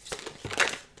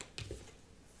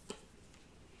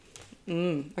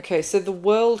 Okay, so the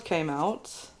World came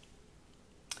out,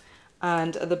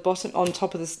 and at the bottom, on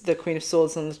top of the Queen of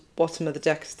Swords, on the bottom of the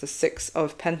deck is the Six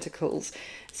of Pentacles.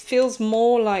 It feels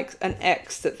more like an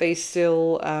ex that they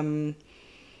still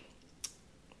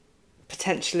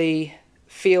potentially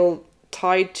feel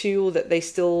tied to, or that they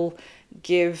still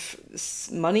give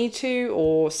money to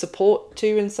or support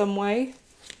to in some way.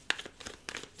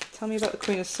 Tell me about the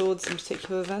Queen of Swords in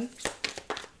particular then.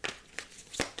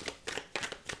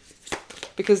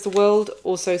 Because the World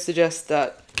also suggests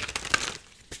that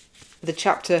the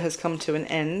chapter has come to an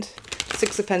end.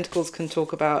 Six of Pentacles can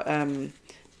talk about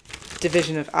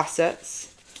division of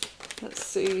assets. Let's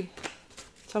see.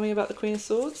 Tell me about the Queen of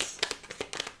Swords.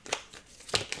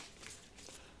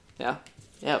 Yeah,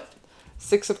 yep.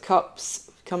 Six of Cups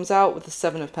comes out with the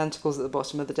Seven of Pentacles at the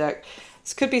bottom of the deck.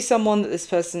 This could be someone that this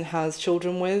person has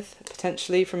children with,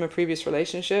 potentially from a previous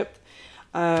relationship.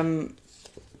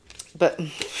 But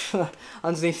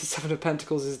underneath the Seven of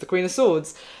Pentacles is the Queen of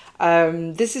Swords.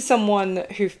 This is someone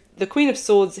who, the Queen of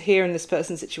Swords here in this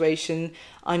person's situation,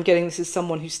 I'm getting this is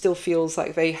someone who still feels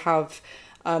like they have,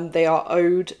 they are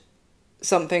owed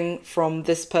something from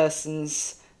this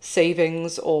person's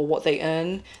savings or what they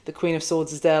earn. The Queen of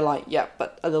Swords is there like, yeah,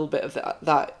 but a little bit of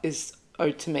that is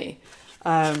owed to me.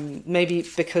 Maybe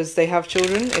because they have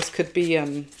children. It could be,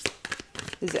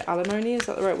 is it alimony? Is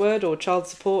that the right word? Or child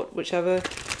support, whichever.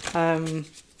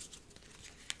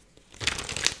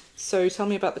 So tell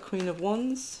me about the Queen of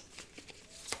Wands.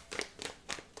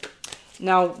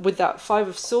 Now with that Five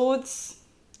of Swords,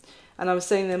 and I was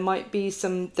saying there might be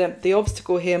some, the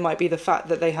obstacle here might be the fact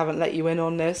that they haven't let you in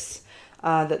on this,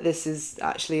 that this is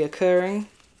actually occurring.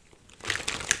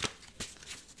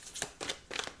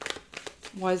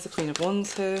 Why is the Queen of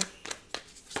Wands here?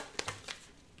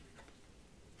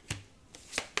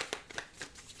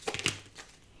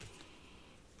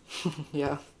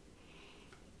 Yeah.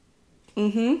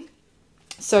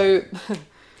 So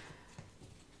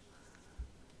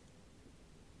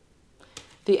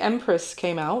the Empress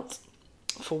came out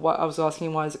for what I was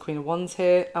asking, why is the Queen of Wands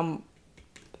here?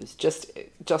 It's just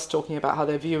talking about how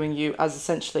they're viewing you as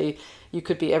essentially you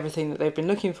could be everything that they've been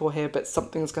looking for here, but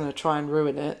something's going to try and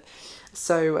ruin it.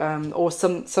 So or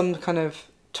some kind of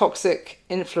toxic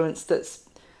influence that's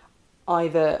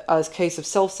either as case of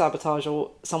self-sabotage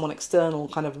or someone external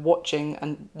kind of watching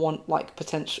and want like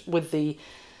potential with the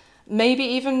maybe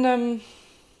even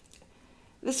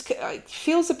this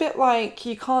feels a bit like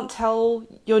you can't tell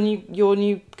your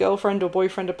new girlfriend or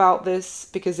boyfriend about this,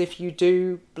 because if you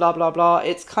do blah blah blah,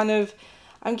 it's kind of,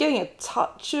 I'm getting a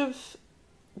touch of,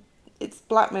 it's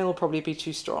blackmail will probably be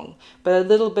too strong, but a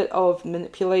little bit of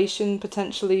manipulation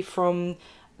potentially from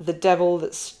the devil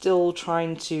that's still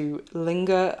trying to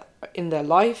linger in their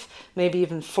life, maybe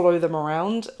even follow them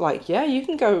around, like, yeah, you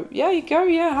can go, yeah, you go,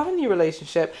 yeah, have a new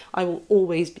relationship, I will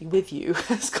always be with you.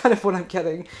 That's kind of what I'm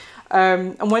getting.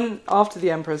 And when, after the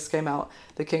Empress came out,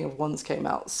 the King of Wands came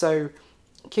out. So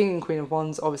King and Queen of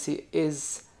Wands obviously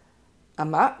is a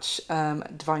match,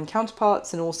 divine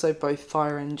counterparts, and also both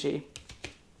fire energy.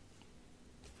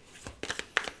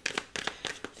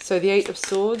 So the Eight of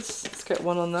Swords, let's get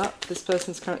one on that, this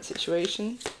person's current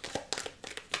situation.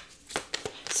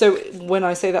 So when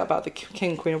I say that about the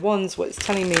King and Queen of Wands, what it's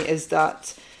telling me is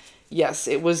that, yes,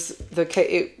 it was the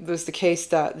case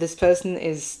that this person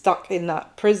is stuck in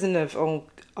that prison of, oh,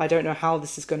 I don't know how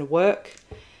this is going to work,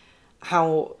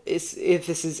 if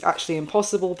this is actually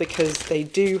impossible, because they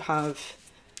do have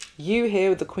you here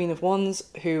with the Queen of Wands,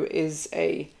 who is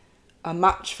a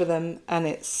match for them, and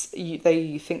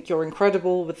they think you're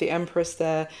incredible with the Empress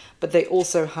there, but they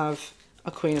also have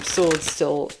a Queen of Swords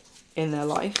still in their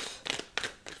life.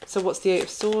 So what's the Eight of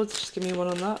Swords? Just give me one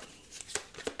on that.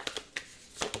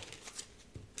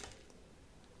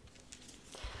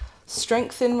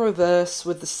 Strength in reverse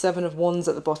with the Seven of Wands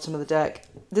at the bottom of the deck.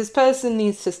 This person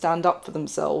needs to stand up for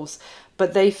themselves,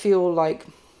 but they feel like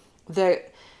they're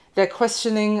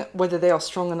questioning whether they are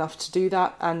strong enough to do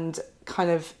that, and kind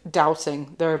of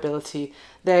doubting their ability.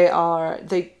 I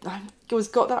was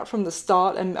got that from the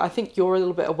start, and I think you're a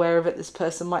little bit aware of it. This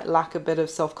person might lack a bit of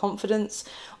self-confidence,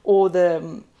 or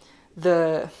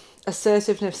the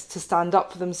assertiveness to stand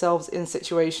up for themselves in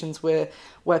situations where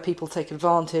people take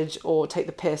advantage or take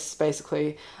the piss,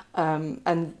 basically.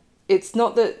 And it's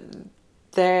not that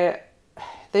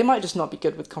they might just not be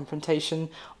good with confrontation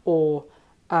or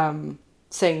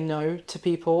saying no to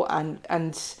people, and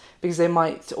because they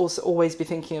might also always be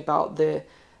thinking about the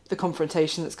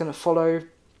confrontation that's going to follow.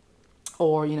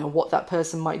 or, you know, what that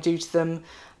person might do to them.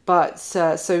 But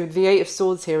so the Eight of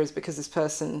Swords here is because this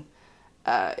person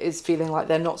is feeling like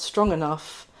they're not strong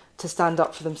enough to stand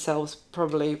up for themselves,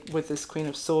 probably with this Queen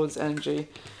of Swords energy.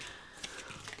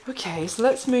 Okay, so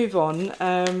let's move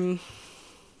on.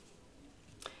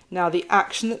 Now, the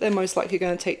action that they're most likely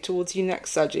going to take towards you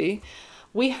next, Saggy,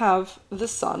 we have the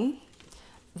Sun,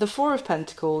 the Four of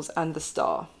Pentacles, and the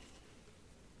Star.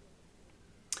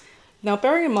 Now,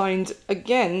 bearing in mind,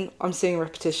 again, I'm seeing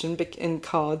repetition in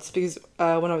cards, because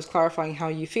when I was clarifying how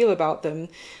you feel about them,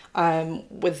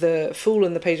 with the Fool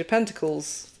and the Page of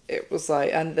Pentacles, it was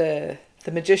like, and the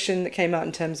Magician that came out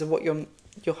in terms of what you're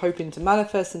hoping to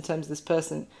manifest, in terms of this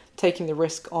person taking the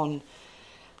risk on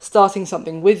starting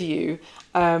something with you,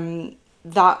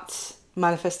 that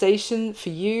manifestation for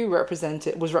you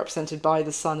was represented by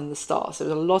the Sun and the Star. So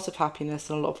there was a lot of happiness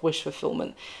and a lot of wish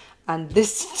fulfillment. And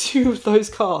this, two of those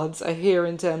cards are here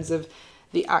in terms of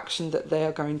the action that they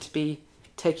are going to be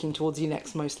taking towards you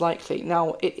next, most likely.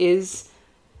 Now, it is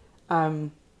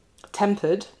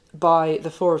tempered by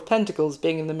the Four of Pentacles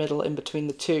being in the middle in between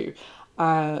the two.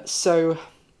 So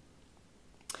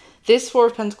this Four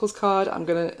of Pentacles card, I'm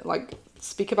going to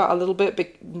speak about a little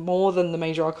bit more than the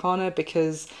Major Arcana,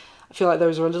 because I feel like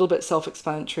those are a little bit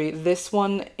self-explanatory. This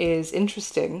one is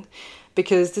interesting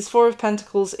because this Four of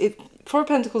Pentacles, Four of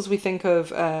Pentacles we think of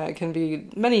can be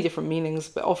many different meanings,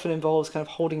 but often involves kind of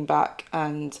holding back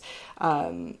and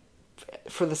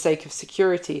for the sake of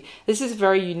security. This is a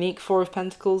very unique Four of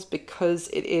Pentacles because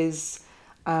it is,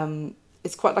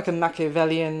 it's quite like a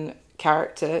Machiavellian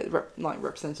character,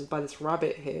 represented by this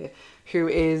rabbit here, who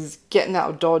is getting out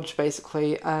of dodge,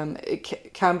 basically.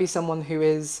 It can be someone who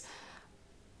is,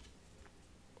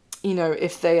 you know,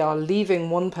 if they are leaving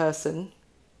one person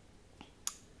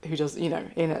who does, you know,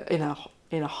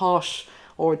 in a harsh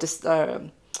or just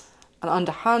an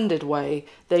underhanded way,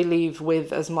 they leave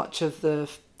with as much of the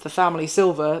family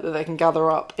silver that they can gather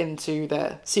up into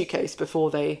their suitcase before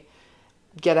they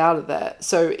get out of there.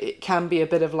 So it can be a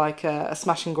bit of like a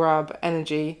smash and grab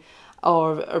energy,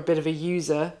 or a bit of a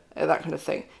user, that kind of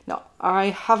thing. Now, I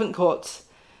haven't got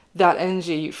that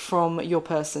energy from your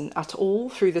person at all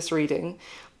through this reading,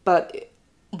 but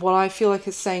what I feel like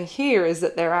it's saying here is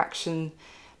that their action,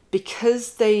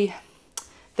 because they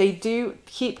do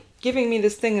keep giving me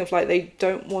this thing of like they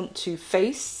don't want to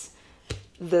face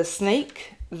the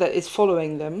snake that is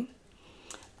following them,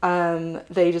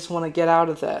 they just want to get out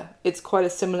of there. It's quite a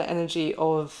similar energy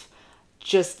of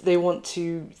just they want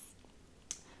to,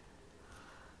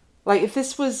 like, if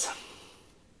this was,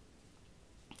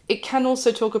 it can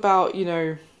also talk about, you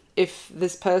know, if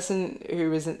this person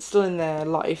who isn't still in their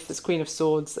life, this Queen of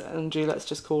Swords energy, let's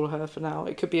just call her for now,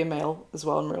 it could be a male as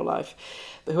well in real life,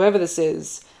 but whoever this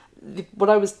is, what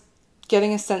I was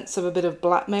getting a sense of a bit of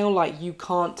blackmail, like you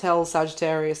can't tell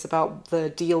Sagittarius about the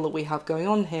deal that we have going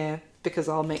on here because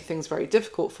I'll make things very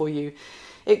difficult for you.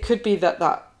 It could be that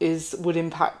would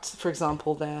impact, for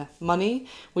example, their money.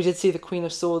 We did see the Queen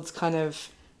of Swords kind of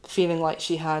feeling like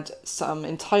she had some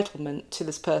entitlement to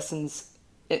this person's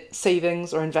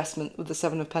savings or investment with the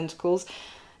Seven of Pentacles.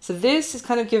 So this is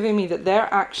kind of giving me that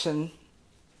their action,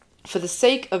 for the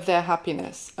sake of their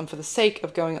happiness and for the sake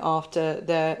of going after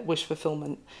their wish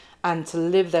fulfillment and to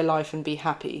live their life and be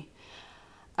happy,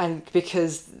 and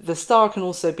because the Star can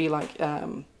also be like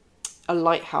a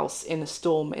lighthouse in a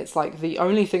storm. It's like the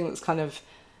only thing that's kind of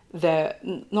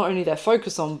not only their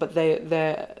focus on, but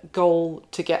their goal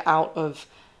to get out of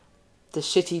the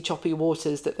shitty, choppy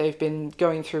waters that they've been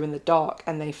going through in the dark,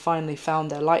 and they finally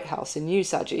found their lighthouse in you,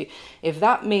 Saggy. If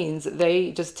that means that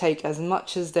they just take as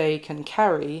much as they can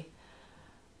carry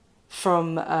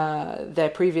from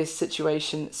their previous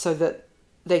situation so that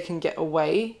they can get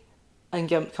away and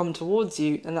come towards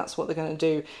you, and that's what they're going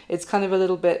to do. It's kind of a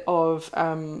little bit of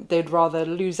they'd rather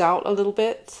lose out a little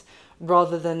bit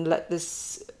rather than let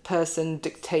this person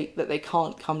dictate that they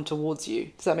can't come towards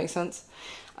you. Does that make sense?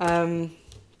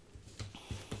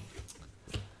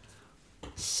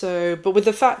 So, but with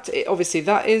the fact, obviously,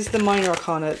 that is the Minor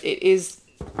Arcana. It is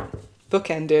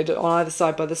bookended on either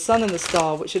side by the Sun and the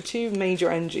Star, which are two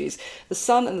major energies. The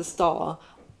Sun and the Star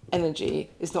energy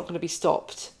is not going to be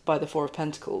stopped by the Four of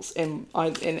Pentacles in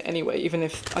any way, even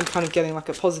if I'm kind of getting like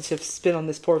a positive spin on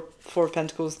this Four of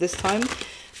Pentacles this time.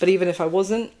 But even if I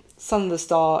wasn't, Sun and the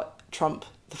Star trump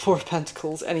the Four of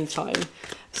Pentacles anytime.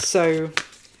 So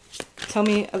tell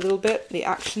me a little bit, the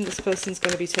action this person's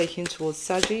going to be taking towards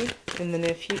Saggy in the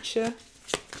near future.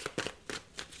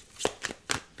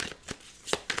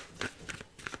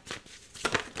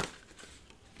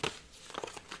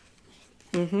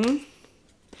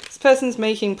 This person's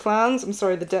making plans. I'm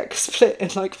sorry, the deck split in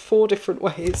like 4 different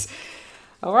ways.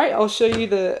 All right, I'll show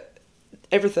you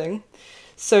everything.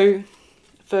 So,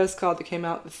 first card that came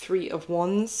out, the Three of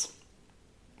Wands,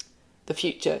 the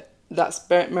future. That's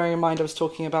bearing in mind I was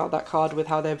talking about that card with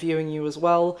how they're viewing you as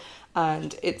well,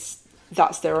 and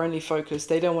that's their only focus.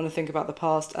 They don't want to think about the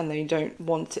past, and they don't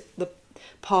want the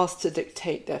past to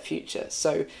dictate their future.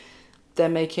 So they're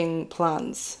making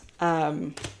plans.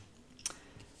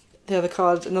 The other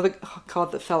card, another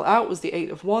card that fell out was the Eight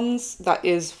of Wands. That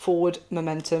is forward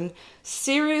momentum.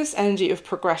 Serious energy of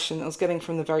progression I was getting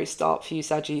from the very start for you,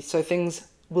 Saggy. So things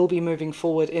will be moving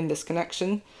forward in this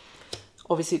connection.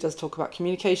 Obviously, it does talk about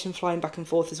communication, flying back and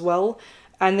forth as well.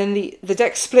 And then the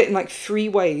deck split in like 3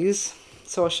 ways.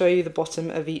 So I'll show you the bottom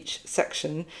of each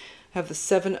section. I have the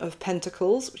Seven of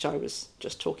Pentacles, which I was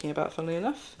just talking about, funnily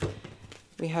enough.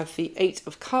 We have the Eight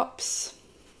of Cups.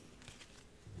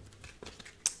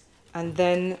 And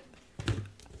then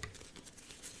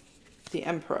the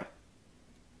Emperor.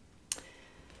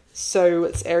 So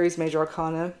it's Aries Major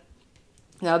Arcana.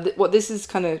 Now, what this is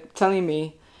kind of telling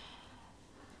me,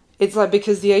 it's like,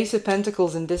 because the Ace of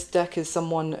Pentacles in this deck is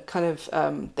someone kind of,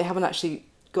 they haven't actually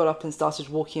got up and started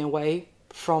walking away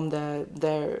from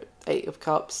their Eight of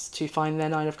Cups to find their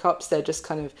Nine of Cups. They're just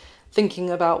kind of thinking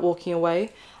about walking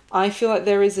away. I feel like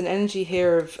there is an energy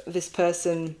here of this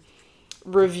person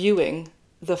reviewing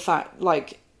the fact,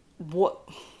 like, what's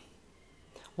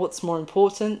more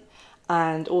important,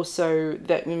 and also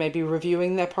that we may be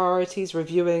reviewing their priorities,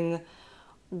 reviewing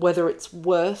whether it's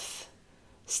worth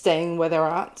staying where they're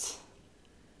at.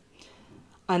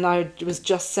 And I was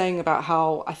just saying about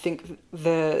how I think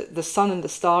the sun and the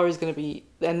star is going to be,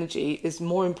 the energy is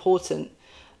more important.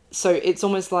 So it's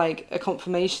almost like a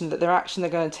confirmation that their action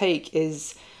they're going to take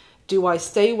is, do I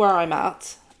stay where I'm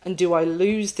at, and do I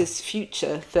lose this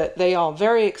future that they are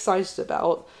very excited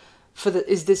about?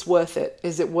 Is this worth it?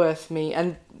 Is it worth me?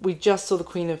 And we just saw the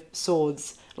Queen of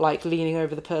Swords like leaning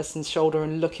over the person's shoulder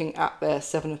and looking at their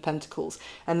Seven of Pentacles.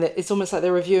 And it's almost like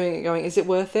they're reviewing it, going, is it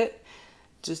worth it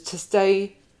just to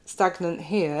stay stagnant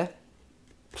here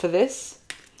for this?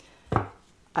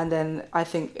 And then I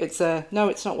think no,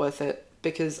 it's not worth it,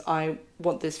 because I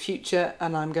want this future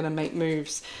and I'm going to make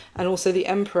moves. And also the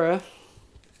Emperor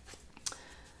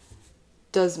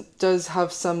does have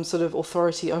some sort of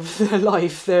authority over their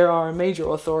life. They are a major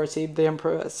authority, the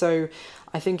Emperor. So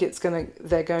I think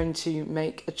they're going to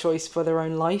make a choice for their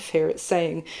own life here, it's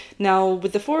saying. Now,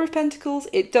 with the Four of Pentacles,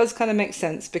 it does kind of make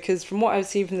sense, because from what I've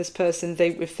seen from this person,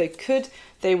 if they could,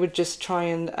 they would just try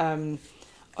and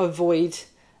avoid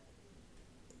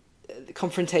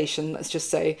confrontation, let's just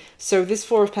say. So this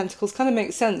Four of Pentacles kind of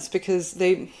makes sense, because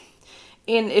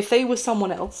if they were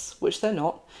someone else, which they're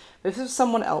not, if it was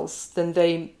someone else, then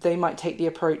they might take the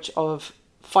approach of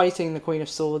fighting the Queen of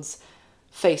Swords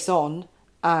face on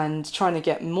and trying to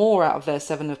get more out of their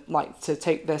to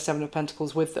take their Seven of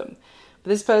Pentacles with them. But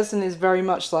this person is very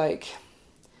much like,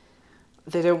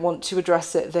 they don't want to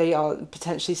address it. They are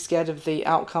potentially scared of the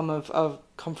outcome of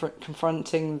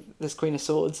confronting this Queen of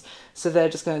Swords. So they're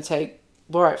just going to take,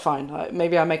 all right, fine,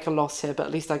 maybe I make a loss here, but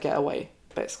at least I get away,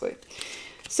 basically.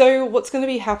 So what's going to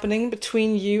be happening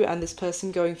between you and this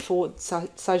person going forward,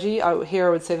 Saggy? Here I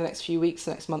would say the next few weeks,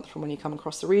 the next month from when you come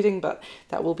across the reading, but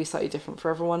that will be slightly different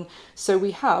for everyone. So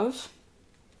we have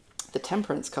the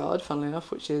Temperance card, funnily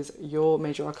enough, which is your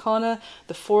Major Arcana,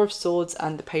 the Four of Swords,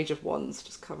 and the Page of Wands.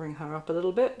 Just covering her up a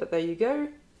little bit, but there you go.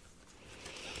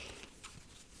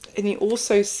 And you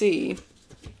also see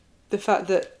the fact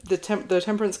that the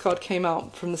Temperance card came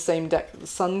out from the same deck that the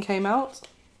Sun came out.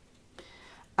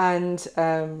 And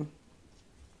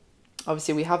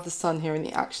obviously we have the Sun here in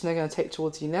the action they're going to take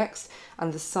towards you next.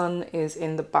 And the Sun is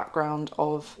in the background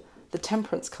of the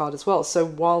Temperance card as well. So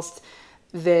whilst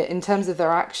in terms of their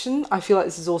action, I feel like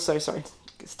this is also, sorry,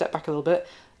 step back a little bit.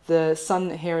 The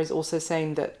Sun here is also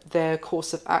saying that their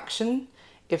course of action,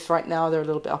 if right now they're a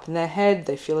little bit up in their head,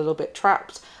 they feel a little bit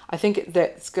trapped, I think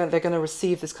that they're going to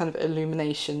receive this kind of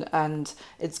illumination, and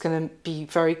it's going to be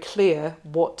very clear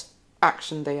what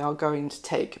action they are going to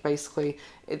take. Basically,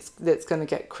 it's going to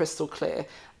get crystal clear.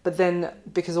 But then,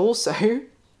 because also,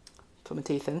 put my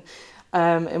teeth in,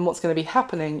 and what's going to be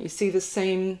happening, you see the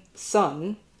same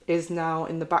Sun is now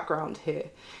in the background here.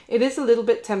 It is a little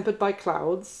bit tempered by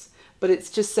clouds, but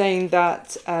it's just saying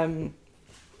that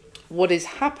what is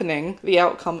happening, the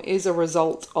outcome is a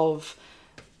result of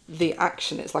the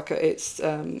action. It's like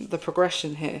the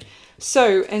progression here.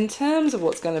 So in terms of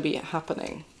what's going to be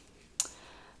happening,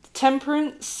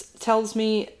 Temperance tells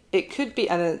me it could be,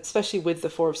 and especially with the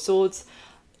Four of Swords,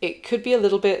 it could be a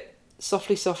little bit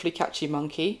softly catchy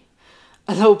monkey,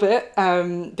 a little bit,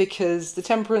 because the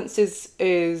Temperance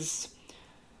is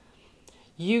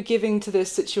you giving to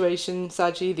this situation,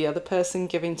 Saggy, the other person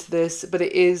giving to this, but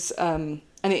it is, and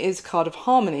it is a card of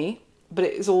harmony, but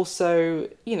it is also,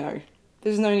 you know,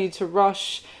 there's no need to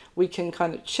rush. We can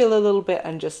kind of chill a little bit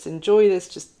and just enjoy this,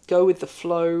 just go with the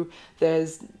flow.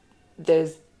 There's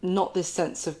not this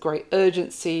sense of great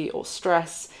urgency or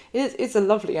stress. It's a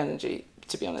lovely energy,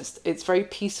 to be honest. It's very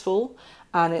peaceful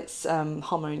and it's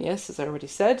harmonious, as I already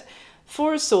said.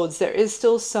 Four of Swords, there is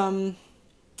still some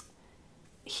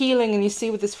healing, and you see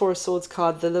with this Four of Swords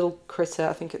card, the little critter,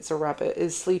 I think it's a rabbit,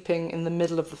 is sleeping in the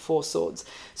middle of the Four Swords.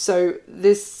 So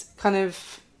this kind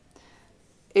of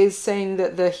is saying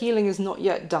that the healing is not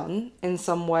yet done in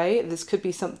some way. This could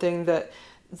be something that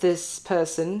this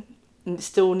person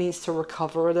still needs to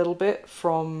recover a little bit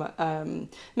from,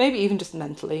 maybe even just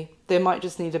mentally. They might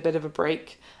just need a bit of a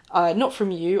break. Not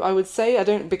from you, I would say. I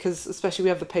don't, because especially we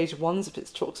have the Page of Wands,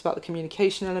 it talks about the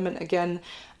communication element again,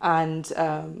 and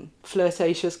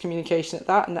flirtatious communication at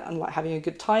that, and like having a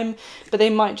good time. But they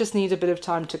might just need a bit of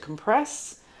time to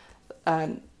compress.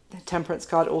 The Temperance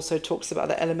card also talks about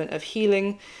the element of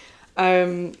healing.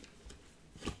 We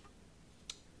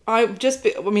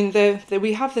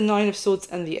have the Nine of Swords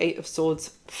and the Eight of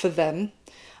Swords for them.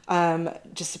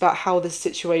 Just about how this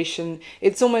situation,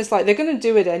 it's almost like they're going to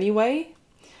do it anyway.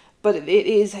 But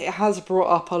it has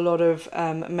brought up a lot of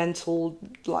mental,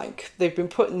 like, they've been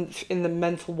put in the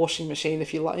mental washing machine,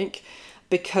 if you like,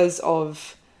 because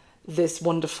of this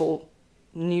wonderful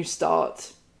new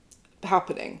start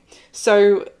happening.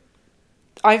 So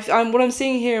what I'm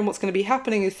seeing here and what's going to be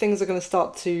happening is things are going to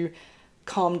start to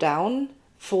calm down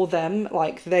for them.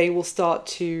 Like, they will start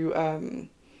to,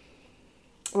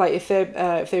 like, if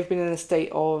they've been in a state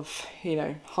of, you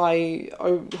know, high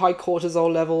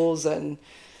cortisol levels and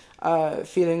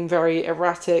feeling very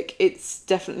erratic, it's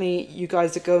definitely, you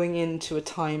guys are going into a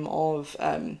time of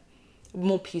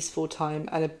more peaceful time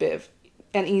and a bit of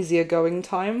an easier going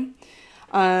time.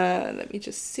 Let me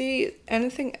just see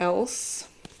anything else.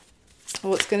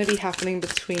 What's going to be happening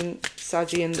between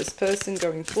Saggy and this person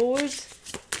going forward?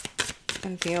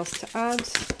 Anything else to add?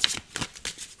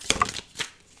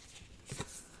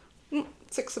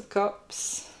 Six of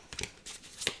Cups.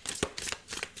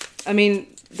 I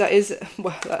mean, that is,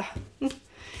 well,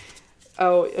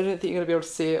 oh, I don't think you're going to be able to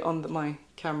see it on my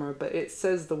camera, but it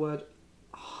says the word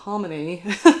harmony.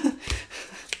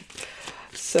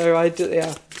 So I do,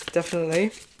 yeah,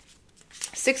 definitely.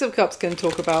 Six of Cups can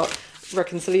talk about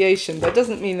reconciliation, but it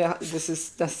doesn't mean that this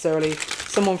is necessarily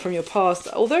someone from your past,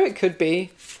 although it could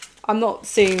be. I'm not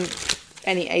seeing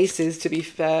any aces, to be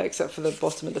fair, except for the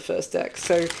bottom of the first deck.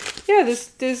 So yeah,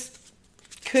 this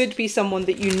could be someone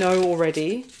that you know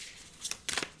already,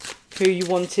 who you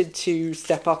wanted to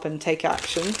step up and take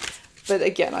action. But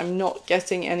again, I'm not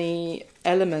getting any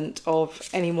element of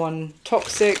anyone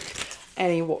toxic,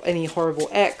 any horrible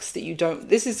ex that you don't...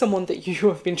 This is someone that you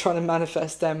have been trying to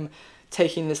manifest them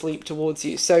taking this leap towards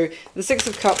you. So the Six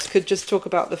of Cups could just talk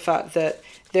about the fact that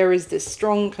there is this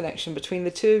strong connection between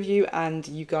the two of you, and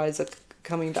you guys are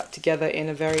coming back together in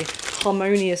a very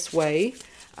harmonious way.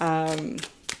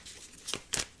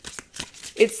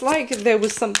 It's like there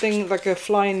was something like a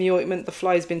fly in the ointment. The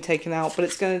fly's been taken out, but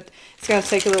it's going to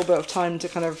take a little bit of time to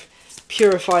kind of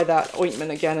purify that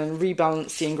ointment again and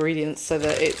rebalance the ingredients so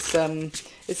that it's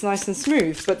nice and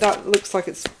smooth. But that looks like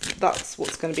that's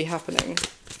what's going to be happening.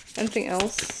 Anything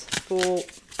else for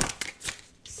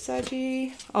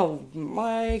Saggy? Oh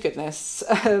my goodness.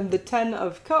 The Ten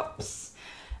of Cups,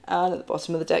 and at the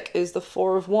bottom of the deck is the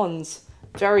Four of Wands.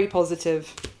 Very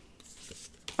positive.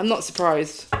 I'm not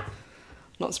surprised.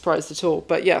 Not surprised at all.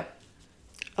 But yeah,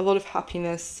 a lot of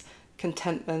happiness,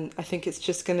 contentment. I think it's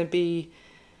just going to be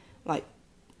like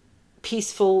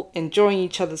peaceful, enjoying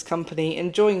each other's company,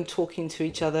 enjoying talking to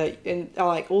each other, and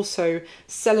like also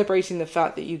celebrating the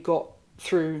fact that you got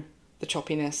through the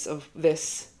choppiness of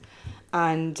this.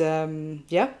 And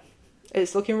yeah,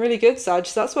 it's looking really good, Sag.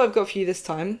 So that's what I've got for you this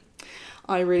time.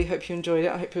 I really hope you enjoyed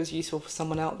it. I hope it was useful for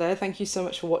someone out there. Thank you so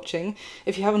much for watching.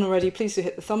 If you haven't already, please do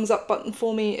hit the thumbs up button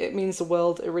for me. It means the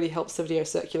world. It really helps the video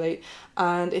circulate.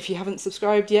 And if you haven't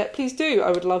subscribed yet, please do.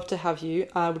 I would love to have you.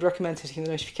 I would recommend hitting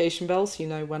the notification bell so you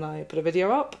know when I put a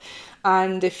video up.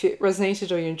 And if it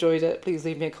resonated or you enjoyed it, please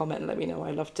leave me a comment and let me know.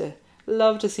 I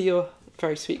love to see your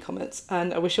very sweet comments.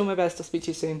 And I wish you all my best. I'll speak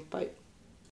to you soon. Bye.